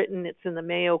was written. It's in the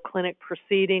Mayo Clinic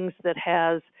Proceedings that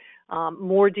has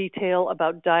more detail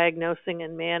about diagnosing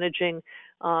and managing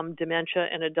dementia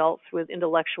in adults with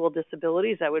intellectual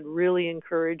disabilities. I would really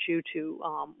encourage you to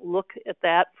look at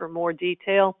that for more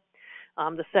detail.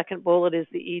 The second bullet is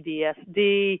the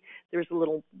EDSD. There's a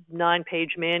little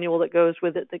 9-page manual that goes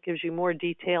with it that gives you more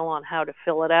detail on how to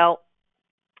fill it out.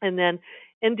 And then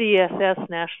NDSS,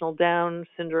 National Down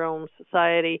Syndrome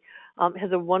Society,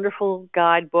 has a wonderful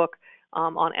guidebook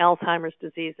on Alzheimer's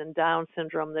disease and Down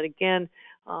syndrome that, again,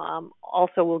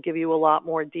 also will give you a lot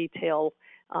more detail,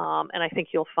 and I think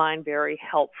you'll find very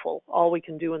helpful. All we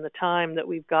can do in the time that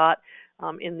we've got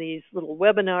in these little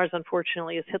webinars,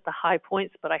 unfortunately, is hit the high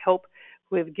points, but I hope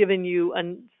we've given you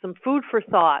some food for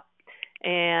thought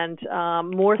and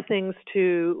more things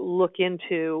to look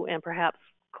into, and perhaps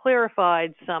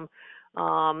clarified some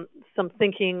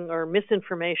thinking or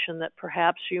misinformation that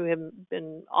perhaps you have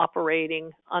been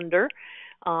operating under.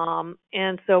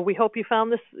 And so we hope you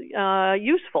found this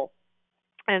useful.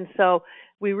 And so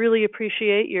we really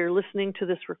appreciate your listening to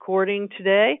this recording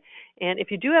today. And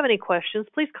if you do have any questions,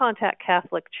 please contact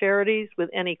Catholic Charities with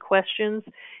any questions.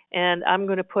 And I'm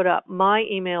going to put up my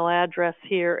email address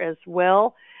here as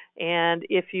well. And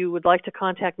if you would like to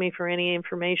contact me for any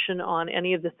information on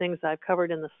any of the things I've covered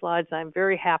in the slides, I'm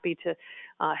very happy to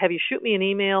have you shoot me an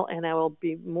email, and I will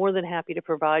be more than happy to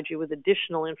provide you with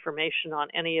additional information on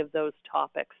any of those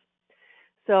topics.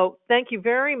 So thank you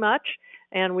very much,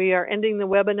 and we are ending the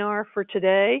webinar for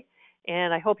today,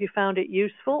 and I hope you found it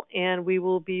useful, and we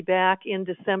will be back in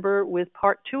December with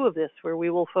part 2 of this, where we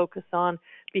will focus on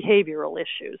behavioral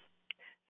issues.